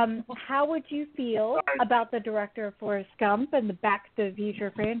 How would you feel about the director of Forrest Gump and the Back to the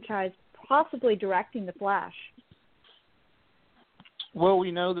Future franchise possibly directing The Flash? Well,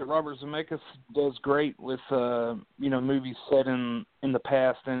 we know that Robert Zemeckis does great with movies set in the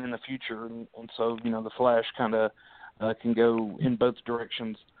past and in the future, and so The Flash kind of can go in both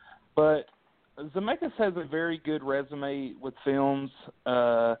directions. But Zemeckis has a very good resume with films.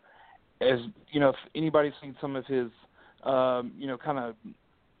 As if anybody's seen some of his, kind of,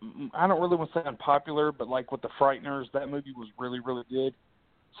 I don't really want to say unpopular, but like with The Frighteners, that movie was really, really good.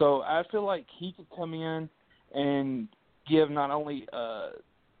 So I feel like he could come in and give not only, a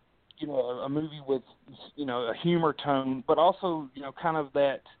movie with, a humor tone, but also, kind of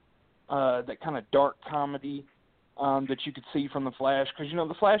that kind of dark comedy that you could see from The Flash. Because,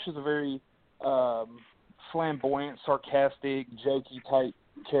 The Flash is a very flamboyant, sarcastic, jokey type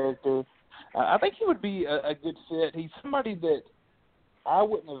character. I think he would be a good fit. He's somebody that I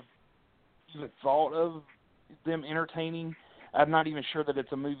wouldn't have even thought of them entertaining. I'm not even sure that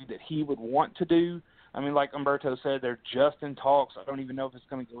it's a movie that he would want to do. I mean, like Humberto said, they're just in talks. I don't even know if it's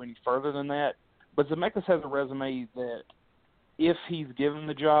going to go any further than that. But Zemeckis has a resume that if he's given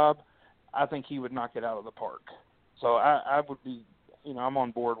the job, I think he would knock it out of the park. So I would be, I'm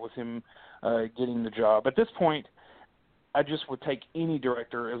on board with him getting the job. At this point, I just would take any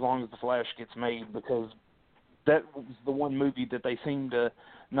director as long as The Flash gets made, because that was the one movie that they seem to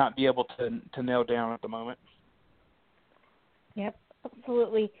not be able to nail down at the moment. Yep,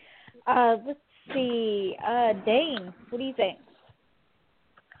 absolutely. Let's see. Dane, what do you think?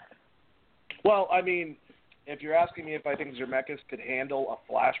 Well, I mean, if you're asking me if I think Zemeckis could handle a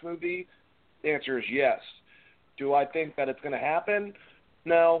Flash movie, the answer is yes. Do I think that it's going to happen?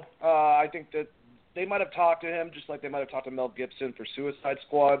 No. I think that they might have talked to him just like they might have talked to Mel Gibson for Suicide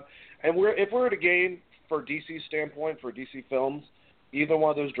Squad. And if we're at a game for DC's standpoint, for DC Films, either one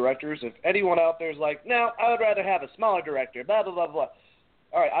of those directors, if anyone out there is like, no, I would rather have a smaller director, blah, blah, blah, blah.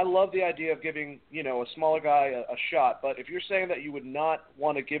 All right, I love the idea of giving, a smaller guy a shot. But if you're saying that you would not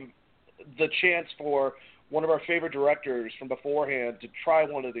want to give the chance for one of our favorite directors from beforehand to try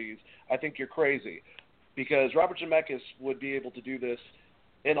one of these, I think you're crazy. Because Robert Zemeckis would be able to do this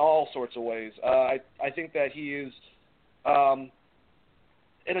in all sorts of ways. I think that he is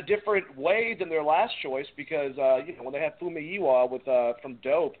in a different way than their last choice because, when they had Fumiiwa with from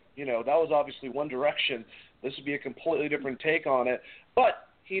Dope, that was obviously one direction. This would be a completely different take on it. But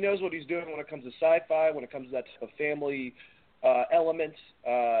he knows what he's doing when it comes to sci-fi, when it comes to that type of family element.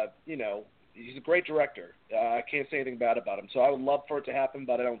 He's a great director. I can't say anything bad about him. So I would love for it to happen,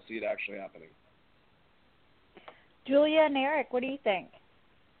 but I don't see it actually happening. Julia and Eric, what do you think?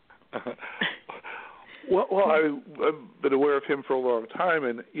 Well, I've been aware of him for a long time,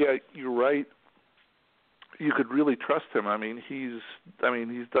 and yeah, you're right. You could really trust him. I mean, he's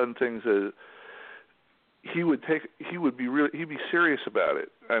done things that he'd be serious about it.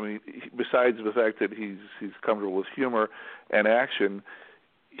 I mean, besides the fact that he's comfortable with humor and action,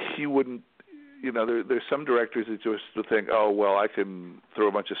 he wouldn't, there's some directors that just think, oh well, I can throw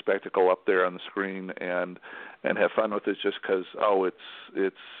a bunch of spectacle up there on the screen and have fun with it just because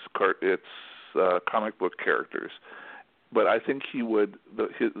it's comic book characters. But I think he would.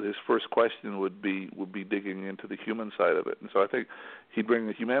 His first question would be digging into the human side of it, and so I think he'd bring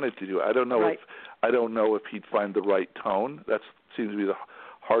the humanity to it. I don't know if he'd find the right tone. That seems to be the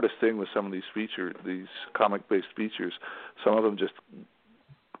hardest thing with some of these comic-based features. Some of them just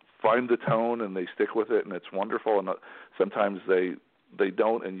find the tone and they stick with it, and it's wonderful. And sometimes they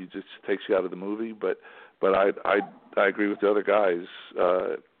don't, and it just takes you out of the movie. But I agree with the other guys.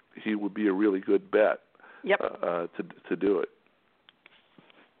 He would be a really good bet. Yep. To do it.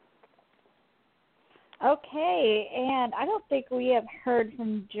 Okay, and I don't think we have heard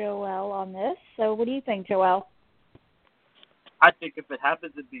from Joel on this. So, what do you think, Joel? I think if it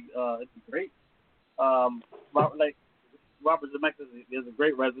happens, it'd be great. Robert Zemeckis has a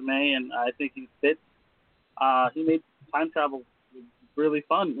great resume, and I think he fits. He made time travel really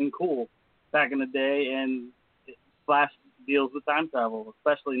fun and cool back in the day, and Flash deals with time travel,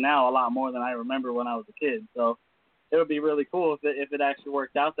 especially now, a lot more than I remember when I was a kid. So it would be really cool if it actually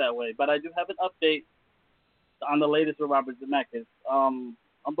worked out that way. But I do have an update on the latest with Robert Zemeckis.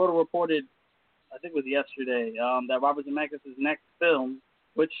 Umberto reported, I think it was yesterday, that Robert Zemeckis' next film,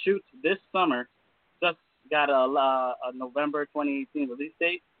 which shoots this summer, just got a November 2018 release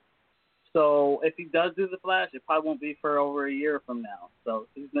date. So if he does do The Flash, it probably won't be for over a year from now. So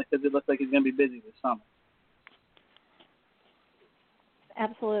because it looks like he's going to be busy this summer.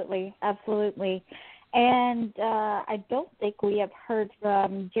 Absolutely. And I don't think we have heard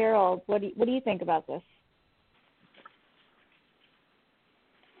from Gerald. What do you think about this?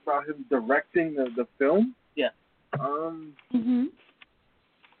 About him directing the film? Yeah. I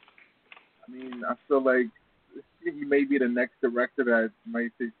mean, I feel like he may be the next director that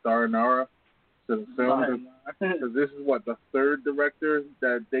might say sayonara to the film. Because this is the third director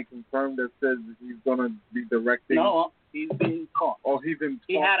that they confirmed that says he's going to be directing. No, he's being caught. Oh, he's in talks.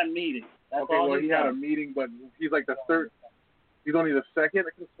 He had a meeting. That's okay, well, he had a meeting, but he's like the third. He's only the second.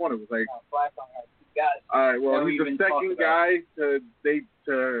 I could have sworn it was like. All right, well, he's the second guy to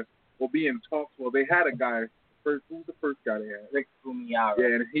be in talks. Well, they had a guy. Who was the first guy they had? Rick Fumiyara. Yeah,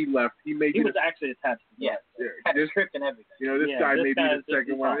 and he left. He was actually attached to it. Yeah. Had a script and everything. This guy may be the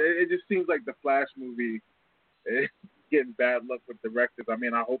second one. It just seems like the Flash movie is getting bad luck with directors. I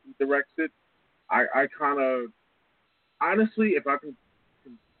mean, I hope he directs it. I kind of, honestly, if I can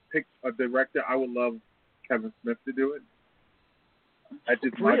pick a director, I would love Kevin Smith to do it. That's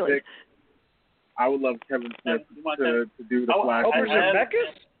just my pick. I would love Kevin Smith to do the Flash. Over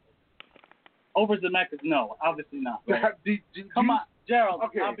Zemeckis? Over Zemeckis, no, obviously not. Come on, Gerald.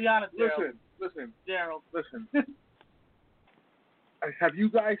 Okay, I'll be honest, Gerald. Listen. Gerald. Listen. Have you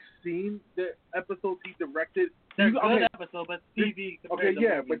guys seen the episodes he directed? They're good episodes, but TV. Okay,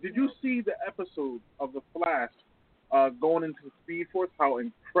 yeah, but did you see the episode of The Flash going into Speed Force? How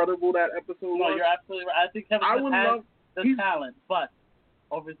incredible that episode was? No, you're absolutely right. I think Kevin Smith has the talent, but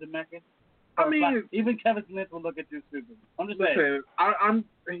over Zemeckis, I mean, even Kevin Smith will look at you stupid. I'm just saying.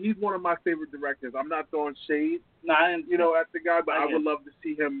 He's one of my favorite directors. I'm not throwing shade, at the guy, but I would love to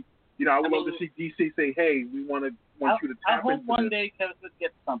see him. I would love to see DC say, "Hey, we want you to tap into this." I hope one day Kevin Smith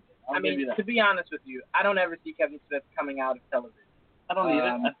gets something. To be honest with you, I don't ever see Kevin Smith coming out of television. I don't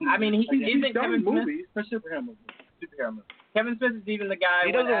either. I mean, he's done Kevin movies for superhero movies. Kevin Smith is even the guy.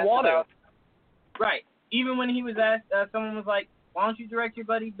 He doesn't want to. Right. Even when he was asked, someone was like, "Why don't you direct your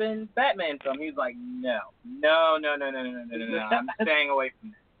buddy Ben's Batman film?" He was like, "No. I'm staying away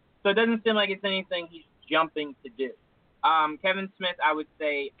from that." So it doesn't seem like it's anything he's jumping to do. Kevin Smith, I would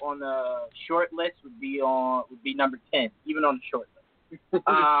say, on the short list would be number 10, even on the short list.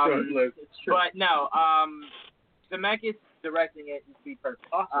 Short list. But no, Zemeckis directing it would be perfect.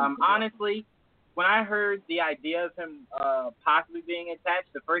 Awesome. Honestly, when I heard the idea of him possibly being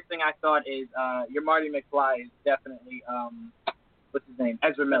attached, the first thing I thought is your Marty McFly is definitely what's his name?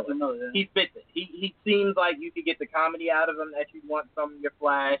 Ezra Miller. Yeah. He fits it. He seems like you could get the comedy out of him that you want from your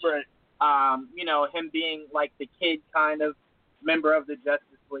Flash. Right. Him being like the kid kind of member of the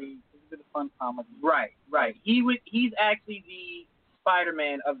Justice League. It's a bit of fun comedy. Right. He's actually the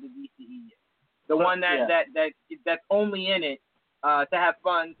Spider-Man of the DCEU. The one that's only in it to have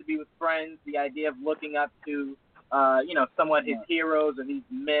fun, to be with friends, the idea of looking up to somewhat his heroes or these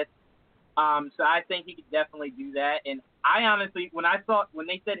myths. So I think he could definitely do that. And I honestly, when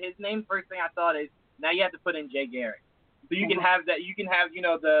they said his name, first thing I thought is, now you have to put in Jay Garrick. So you can have that. You can have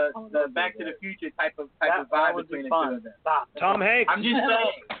the Back to the Future type of vibe between the two of them. Tom Hanks. I'm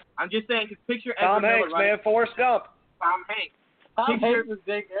just saying. Cause picture Tom Ezra Hanks, Miller, man, Forrest Gump. Tom Hanks. Tom Hanks was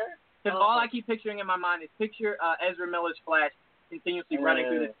Jay Garrick. Because all I keep picturing in my mind is picture Ezra Miller's Flash continuously running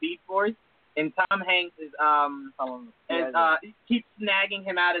through the Speed Force, and Tom Hanks is keeps snagging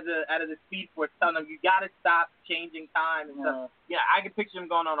him out of the Speed Force, telling him you got to stop changing time and stuff. Yeah, I can picture him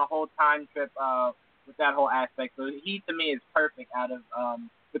going on a whole time trip with that whole aspect. So he to me is perfect out of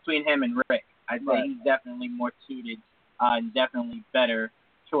between him and Rick. I'd say he's definitely more suited and definitely better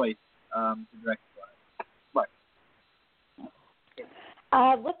choice to direct.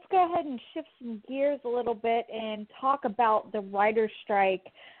 Let's go ahead and shift some gears a little bit and talk about the writer's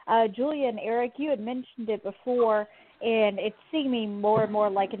strike. Julia and Eric, you had mentioned it before, and it's seeming more and more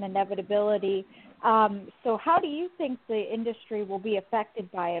like an inevitability. So how do you think the industry will be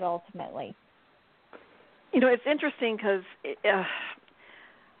affected by it ultimately? You know, it's interesting because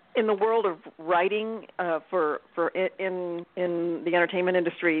in the world of writing in the entertainment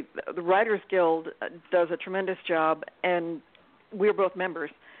industry, the Writers Guild does a tremendous job, and we're both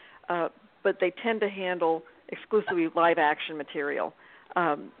members, but they tend to handle exclusively live action material.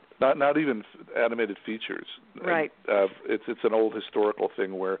 Not even animated features. Right. It's an old historical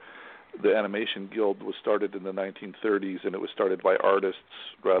thing where the Animation Guild was started in the 1930s, and it was started by artists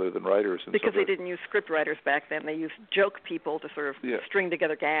rather than writers. And because they didn't use script writers back then. They used joke people to sort of string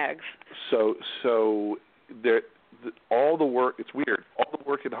together gags. So all the work, it's weird, all the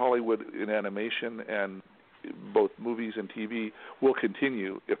work in Hollywood in animation and both movies and TV will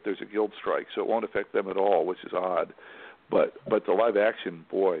continue if there's a guild strike, so it won't affect them at all, which is odd. But the live action,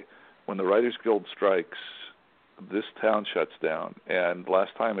 boy, when the Writers Guild strikes, this town shuts down. And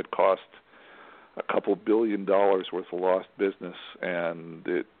last time it cost a couple $2 billion worth of lost business, and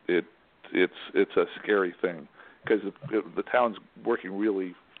it's a scary thing because the town's working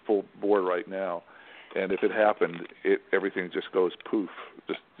really full bore right now. And if it happened, everything just goes poof.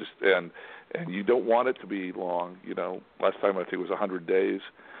 And you don't want it to be long. You know, last time I think it was 100 days.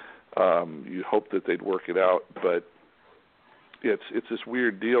 You hope that they'd work it out, but it's this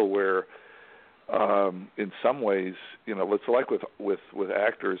weird deal where, in some ways, you know, it's like with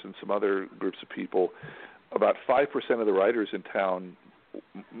actors and some other groups of people. About 5% of the writers in town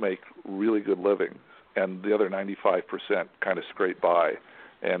make really good livings, and the other 95% kind of scrape by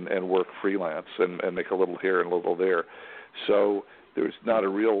and work freelance and make a little here and a little there. So there's not a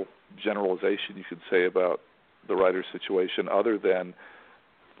real generalization you could say about the writer's situation other than,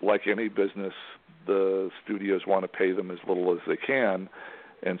 like any business, the studios want to pay them as little as they can,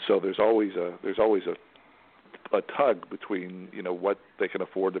 and so there's always a tug between, you know, what they can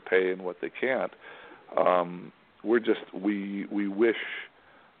afford to pay and what they can't. We wish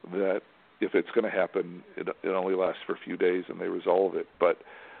that if it's going to happen, it only lasts for a few days and they resolve it. But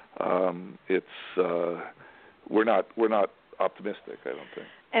we're not optimistic, I don't think.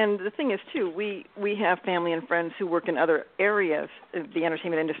 And the thing is, too, we have family and friends who work in other areas of the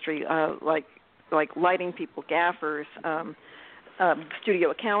entertainment industry, like lighting people, gaffers,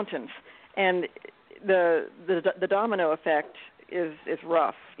 studio accountants, and the domino effect is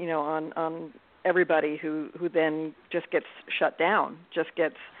rough, you know, on everybody who then just gets shut down.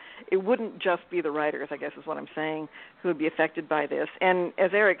 It wouldn't just be the writers, I guess is what I'm saying, who would be affected by this. And as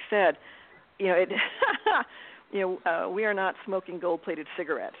Eric said, you know, we are not smoking gold-plated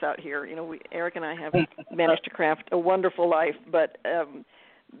cigarettes out here. You know, Eric and I have managed to craft a wonderful life, but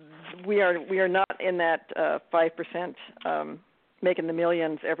we are not in that 5% making the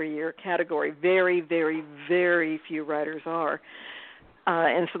millions every year category. Very, very, very few writers are,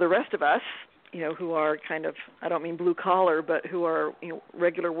 and so the rest of us, you know, who are kind of, I don't mean blue collar, but who are, you know,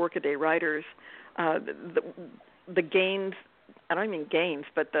 regular workaday writers, the gains, I don't mean gains,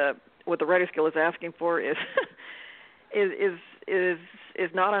 but what the Writers Guild is asking for is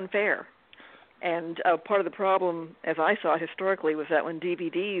not unfair. And part of the problem, as I saw historically, was that when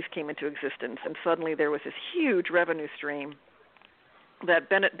DVDs came into existence, and suddenly there was this huge revenue stream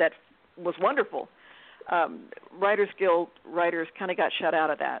that was wonderful. Writers Guild writers kind of got shut out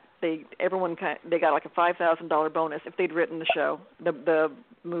of that. They got like a $5,000 bonus if they'd written the show, the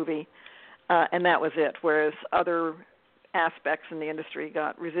movie, and that was it. Whereas other aspects in the industry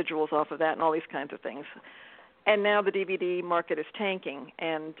got residuals off of that and all these kinds of things. And now the DVD market is tanking,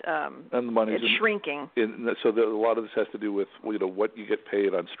 and the money's shrinking. So a lot of this has to do with, you know, what you get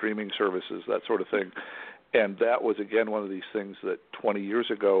paid on streaming services, that sort of thing. And that was, again, one of these things that 20 years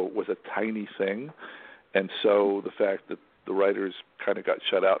ago was a tiny thing. And so the fact that the writers kind of got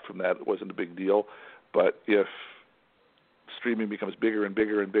shut out from that, it wasn't a big deal. But if streaming becomes bigger and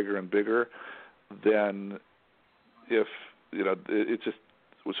bigger and bigger and bigger, then if, you know, it's just,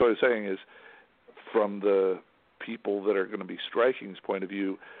 what I'm saying is, from the people that are going to be striking's point of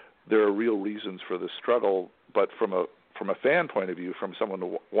view, there are real reasons for the struggle, but from from a fan point of view, from someone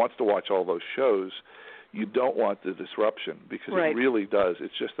who wants to watch all those shows, you don't want the disruption because Right. it really does.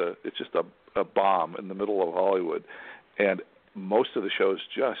 It's just a bomb in the middle of Hollywood, and most of the shows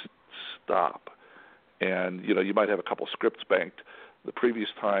just stop. And you might have a couple scripts banked. The previous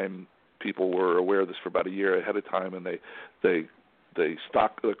time, people were aware of this for about a year ahead of time, and they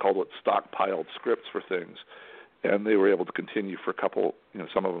called it stockpiled scripts for things, and they were able to continue for a couple,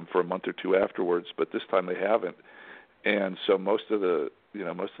 some of them for a month or two afterwards. But this time they haven't, and so most of the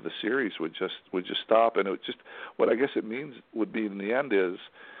series would just stop, and it would just, what I guess it means would be in the end is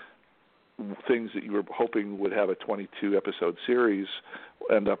things that you were hoping would have a 22 episode series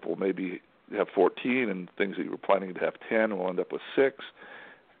end up will maybe have 14, and things that you were planning to have 10 will end up with 6,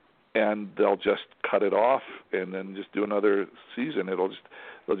 and they'll just cut it off and then just do another season. They'll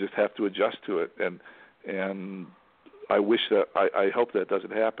just have to adjust to it, and I hope that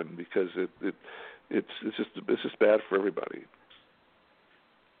doesn't happen because it's just bad for everybody.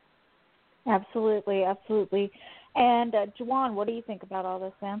 Absolutely. And Juwan, what do you think about all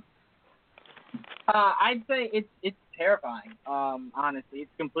this, man? I'd say it's terrifying. Honestly,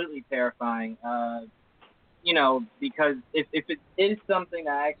 it's completely terrifying. Because if it is something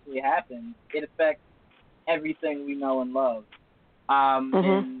that actually happens, it affects everything we know and love.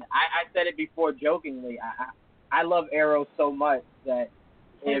 And I said it before jokingly. I love Arrow so much that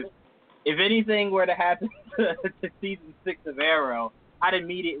if anything were to happen to season 6 of Arrow, I'd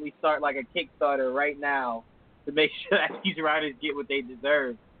immediately start like a Kickstarter right now to make sure that these writers get what they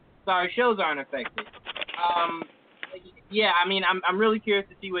deserve. So our shows aren't affected. Yeah, I mean, I'm really curious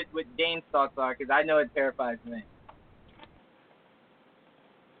to see what Dane's thoughts are because I know it terrifies me.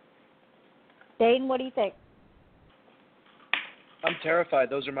 Dane, what do you think? I'm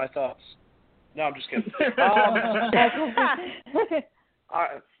terrified. Those are my thoughts. No, I'm just kidding.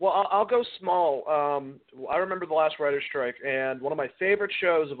 I'll go small. I remember the last writer's strike, and one of my favorite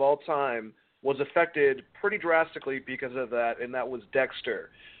shows of all time was affected pretty drastically because of that, and that was Dexter.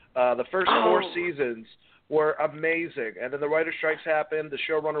 The first 4 seasons were amazing, and then the writer's strikes happened. The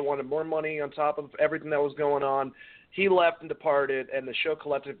showrunner wanted more money on top of everything that was going on. He left and departed, and the show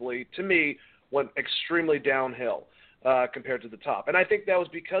collectively, to me, went extremely downhill compared to the top. And I think that was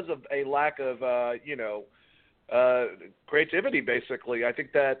because of a lack of, creativity, basically. I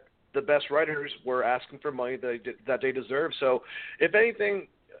think that the best writers were asking for money that they deserve. So, if anything,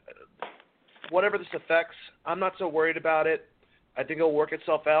 whatever this affects, I'm not so worried about it. I think it'll work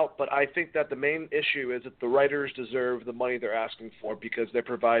itself out, but I think that the main issue is that the writers deserve the money they're asking for because they're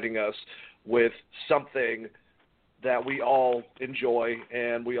providing us with something that we all enjoy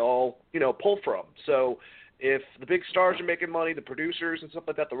and we all, pull from. So if the big stars are making money, the producers and stuff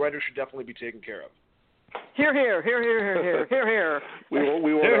like that, the writers should definitely be taken care of. Hear, hear, hear, hear, hear, hear, hear. We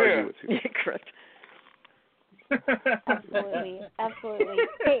won't argue with you. Correct. Absolutely.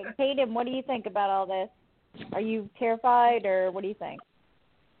 Hey, Hayden, what do you think about all this? Are you terrified, or what do you think?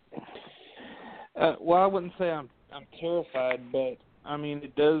 Well, I wouldn't say I'm terrified, but I mean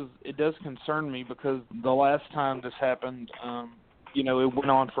it does concern me because the last time this happened, it went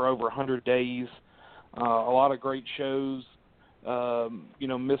on for over 100 days. A lot of great shows,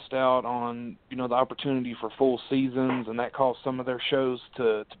 missed out on the opportunity for full seasons, and that caused some of their shows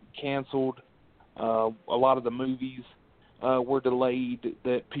to be canceled. A lot of the movies were delayed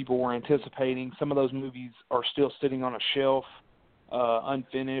that people were anticipating. Some of those movies are still sitting on a shelf,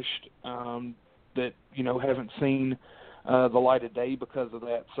 unfinished, that haven't seen the light of day because of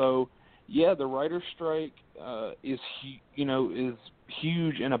that. So, yeah, the writer's strike is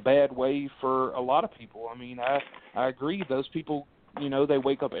huge in a bad way for a lot of people. I mean, I agree. Those people, they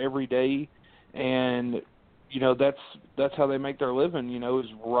wake up every day, and that's how they make their living.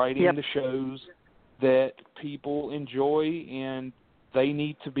 Is writing the shows that people enjoy, and they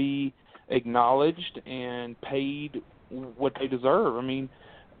need to be acknowledged and paid what they deserve. I mean,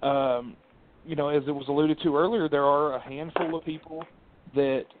 as it was alluded to earlier, there are a handful of people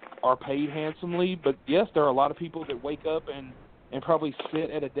that are paid handsomely, but yes, there are a lot of people that wake up and probably sit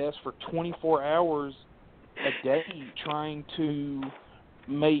at a desk for 24 hours a day trying to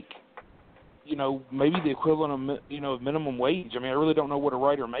make maybe the equivalent of minimum wage. I mean, I really don't know what a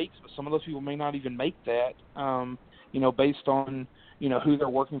writer makes, but some of those people may not even make that, based on, who they're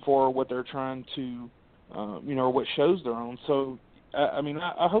working for or what they're trying to, or what shows they're on. So,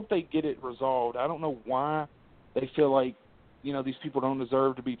 I hope they get it resolved. I don't know why they feel like, these people don't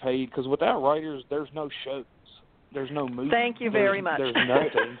deserve to be paid, because without writers, there's no shows. There's no movies. Thank you very much. There's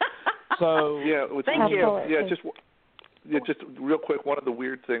nothing. So, thank you. Yeah, just real quick, one of the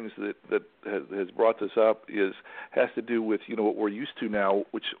weird things that has brought this up has to do with what we're used to now,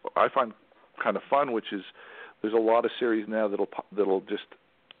 which I find kind of fun, which is there's a lot of series now that'll just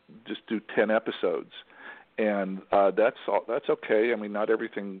do 10 episodes, and that's okay. I mean, not every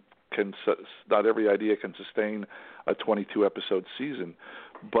idea can sustain a 22 episode season,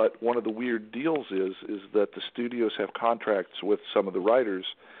 but one of the weird deals is that the studios have contracts with some of the writers,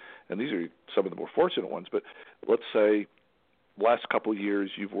 and these are some of the more fortunate ones. But let's say last couple of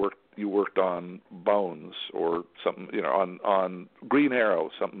years you worked on Bones or something, on Green Arrow,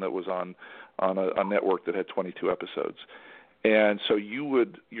 something that was on a network that had 22 episodes. And so your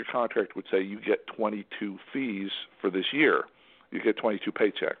contract would say you get 22 fees for this year. You get 22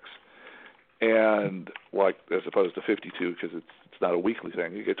 paychecks. And as opposed to 52, because it's not a weekly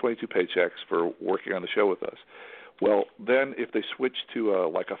thing, you get 22 paychecks for working on the show with us. Well, then if they switch to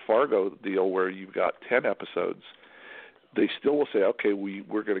a Fargo deal where you've got 10 episodes, they still will say, okay,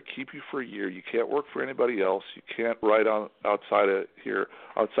 we're going to keep you for a year. You can't work for anybody else. You can't write outside of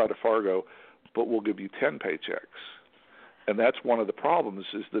Fargo, but we'll give you 10 paychecks. And that's one of the problems,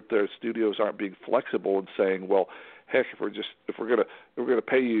 is that their studios aren't being flexible and saying, well, heck, if we're going to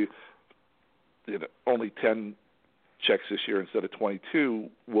pay you only 10 checks this year instead of 22,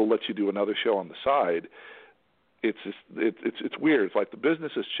 we'll let you do another show on the side. It's weird. It's like the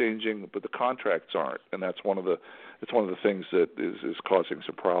business is changing, but the contracts aren't, and that's one of the things that is causing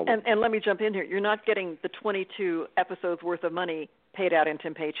some problems. And let me jump in here. You're not getting the 22 episodes worth of money paid out in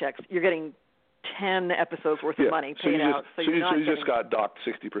 10 paychecks. You're getting 10 episodes worth of money paid out. So you just got docked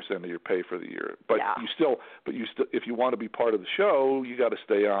 60% of your pay for the year. But you still, if you want to be part of the show, you got to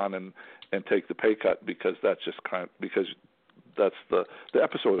stay on and take the pay cut, because that's the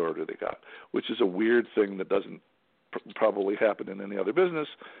episode order they got, which is a weird thing that doesn't probably happen in any other business.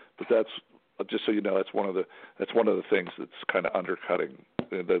 But that's, just so you know, that's one of the things that's kind of undercutting,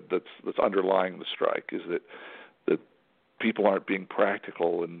 that's underlying the strike, is that people aren't being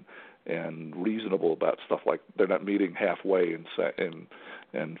practical and reasonable about stuff. Like, they're not meeting halfway and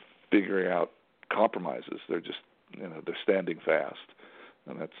figuring out compromises. They're just they're standing fast,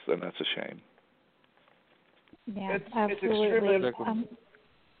 and that's a shame. Yeah, it's absolutely. Extremely important.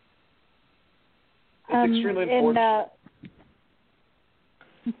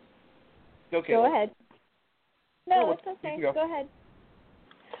 Go ahead. No, it's okay. Go ahead. Okay.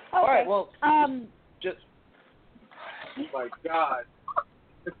 All right. Well, just. Oh my God.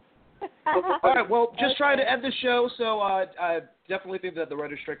 All right. Well, just trying to end the show. So I definitely think that the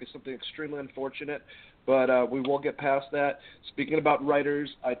writer's strike is something extremely unfortunate, but we will get past that. Speaking about writers,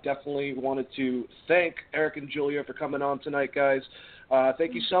 I definitely wanted to thank Eric and Julia for coming on tonight, guys.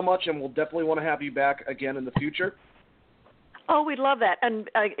 Thank you so much, and we'll definitely want to have you back again in the future. Oh, we'd love that. And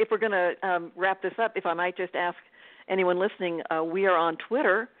if we're going to wrap this up, if I might just ask anyone listening, we are on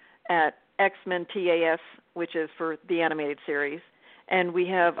Twitter at X-Men TAS, which is for the animated series. And we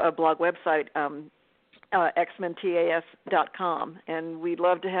have a blog website, xmentas.com. And we'd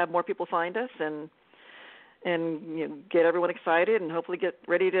love to have more people find us and get everyone excited and hopefully get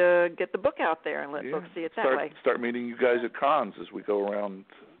ready to get the book out there and let folks see it that way. Start meeting you guys at cons as we go around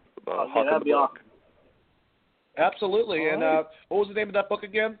hawking the book. Awesome. Absolutely. And what was the name of that book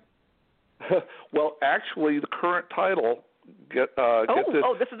again? Well, actually, the current title.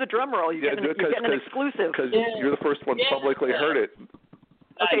 This is a drum roll. You're getting an exclusive. Because you're the first one publicly heard it.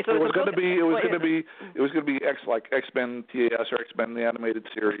 Okay, so it was going to be X-Men TAS or X-Men the Animated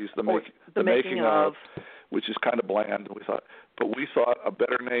Series, the making of, which is kind of bland. We thought a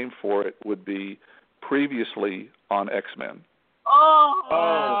better name for it would be Previously on X-Men. Oh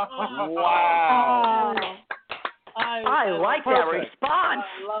wow! I like that response.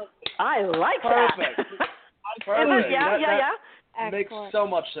 I like that. Perfect. Yeah. Makes so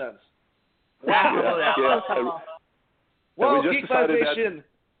much sense. Wow. Well, Geek Vibe Nation,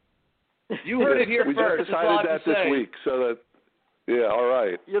 you heard it here we first. We just decided that this week, so that, all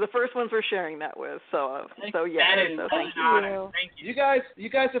right. You're the first ones we're sharing that with, so thank you. Thank you. You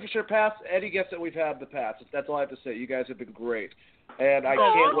guys have surpassed any guests that we've had in the past. That's all I have to say. You guys have been great, and I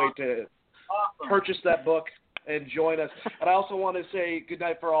can't wait to purchase that book and join us. And I also want to say good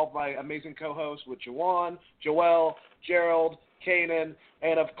night for all of my amazing co-hosts with Jawan, Joelle, Gerald, Kanan,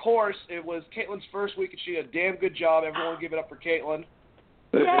 and of course it was Caitlin's first week and she did a damn good job. Everyone give it up for Caitlin.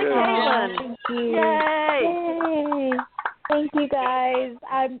 Yay, Caitlin! Yay! Thank you guys.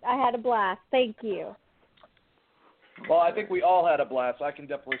 I had a blast. Thank you. Well, I think we all had a blast. I can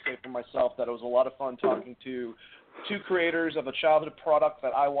definitely say for myself that it was a lot of fun talking to two creators of a childhood product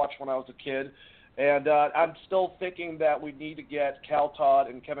that I watched when I was a kid. And I'm still thinking that we need to get Cal Todd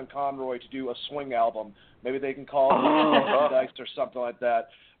and Kevin Conroy to do a swing album. Maybe they can call it Dice or something like that.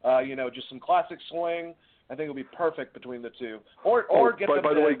 Just some classic swing, I think it'll be perfect between the two. Or get them.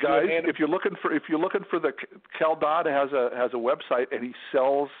 By the way, guys, if you're looking for the Cal Dodd has a website and he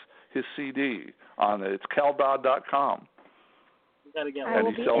sells his CD on it. It's caldodd.com. You gotta get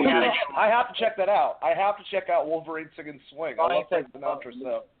and he sells it. I have to check that out. I have to check out Wolverine singing "Swing." I love Frank Sinatra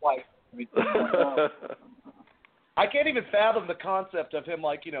so. I can't even fathom the concept of him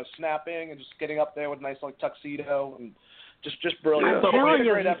snapping and just getting up there with a nice tuxedo and just brilliant. I'm telling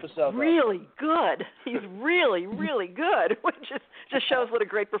you, great episode, really good. He's really, really good, which just shows what a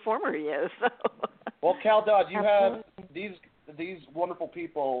great performer he is. Well, Cal Dodd, you have these wonderful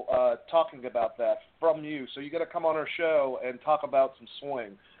people talking about that from you, so you got to come on our show and talk about some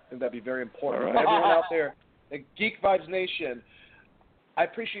swing. I think that'd be very important. Right. Everyone out there at Geek Vibes Nation, I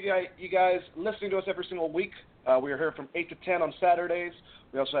appreciate you guys listening to us every single week. We are here from 8 to 10 on Saturdays.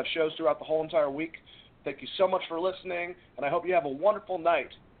 We also have shows throughout the whole entire week. Thank you so much for listening, and I hope you have a wonderful night.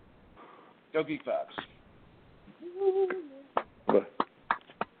 Go Geek Vibes.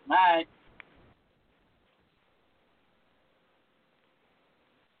 Bye.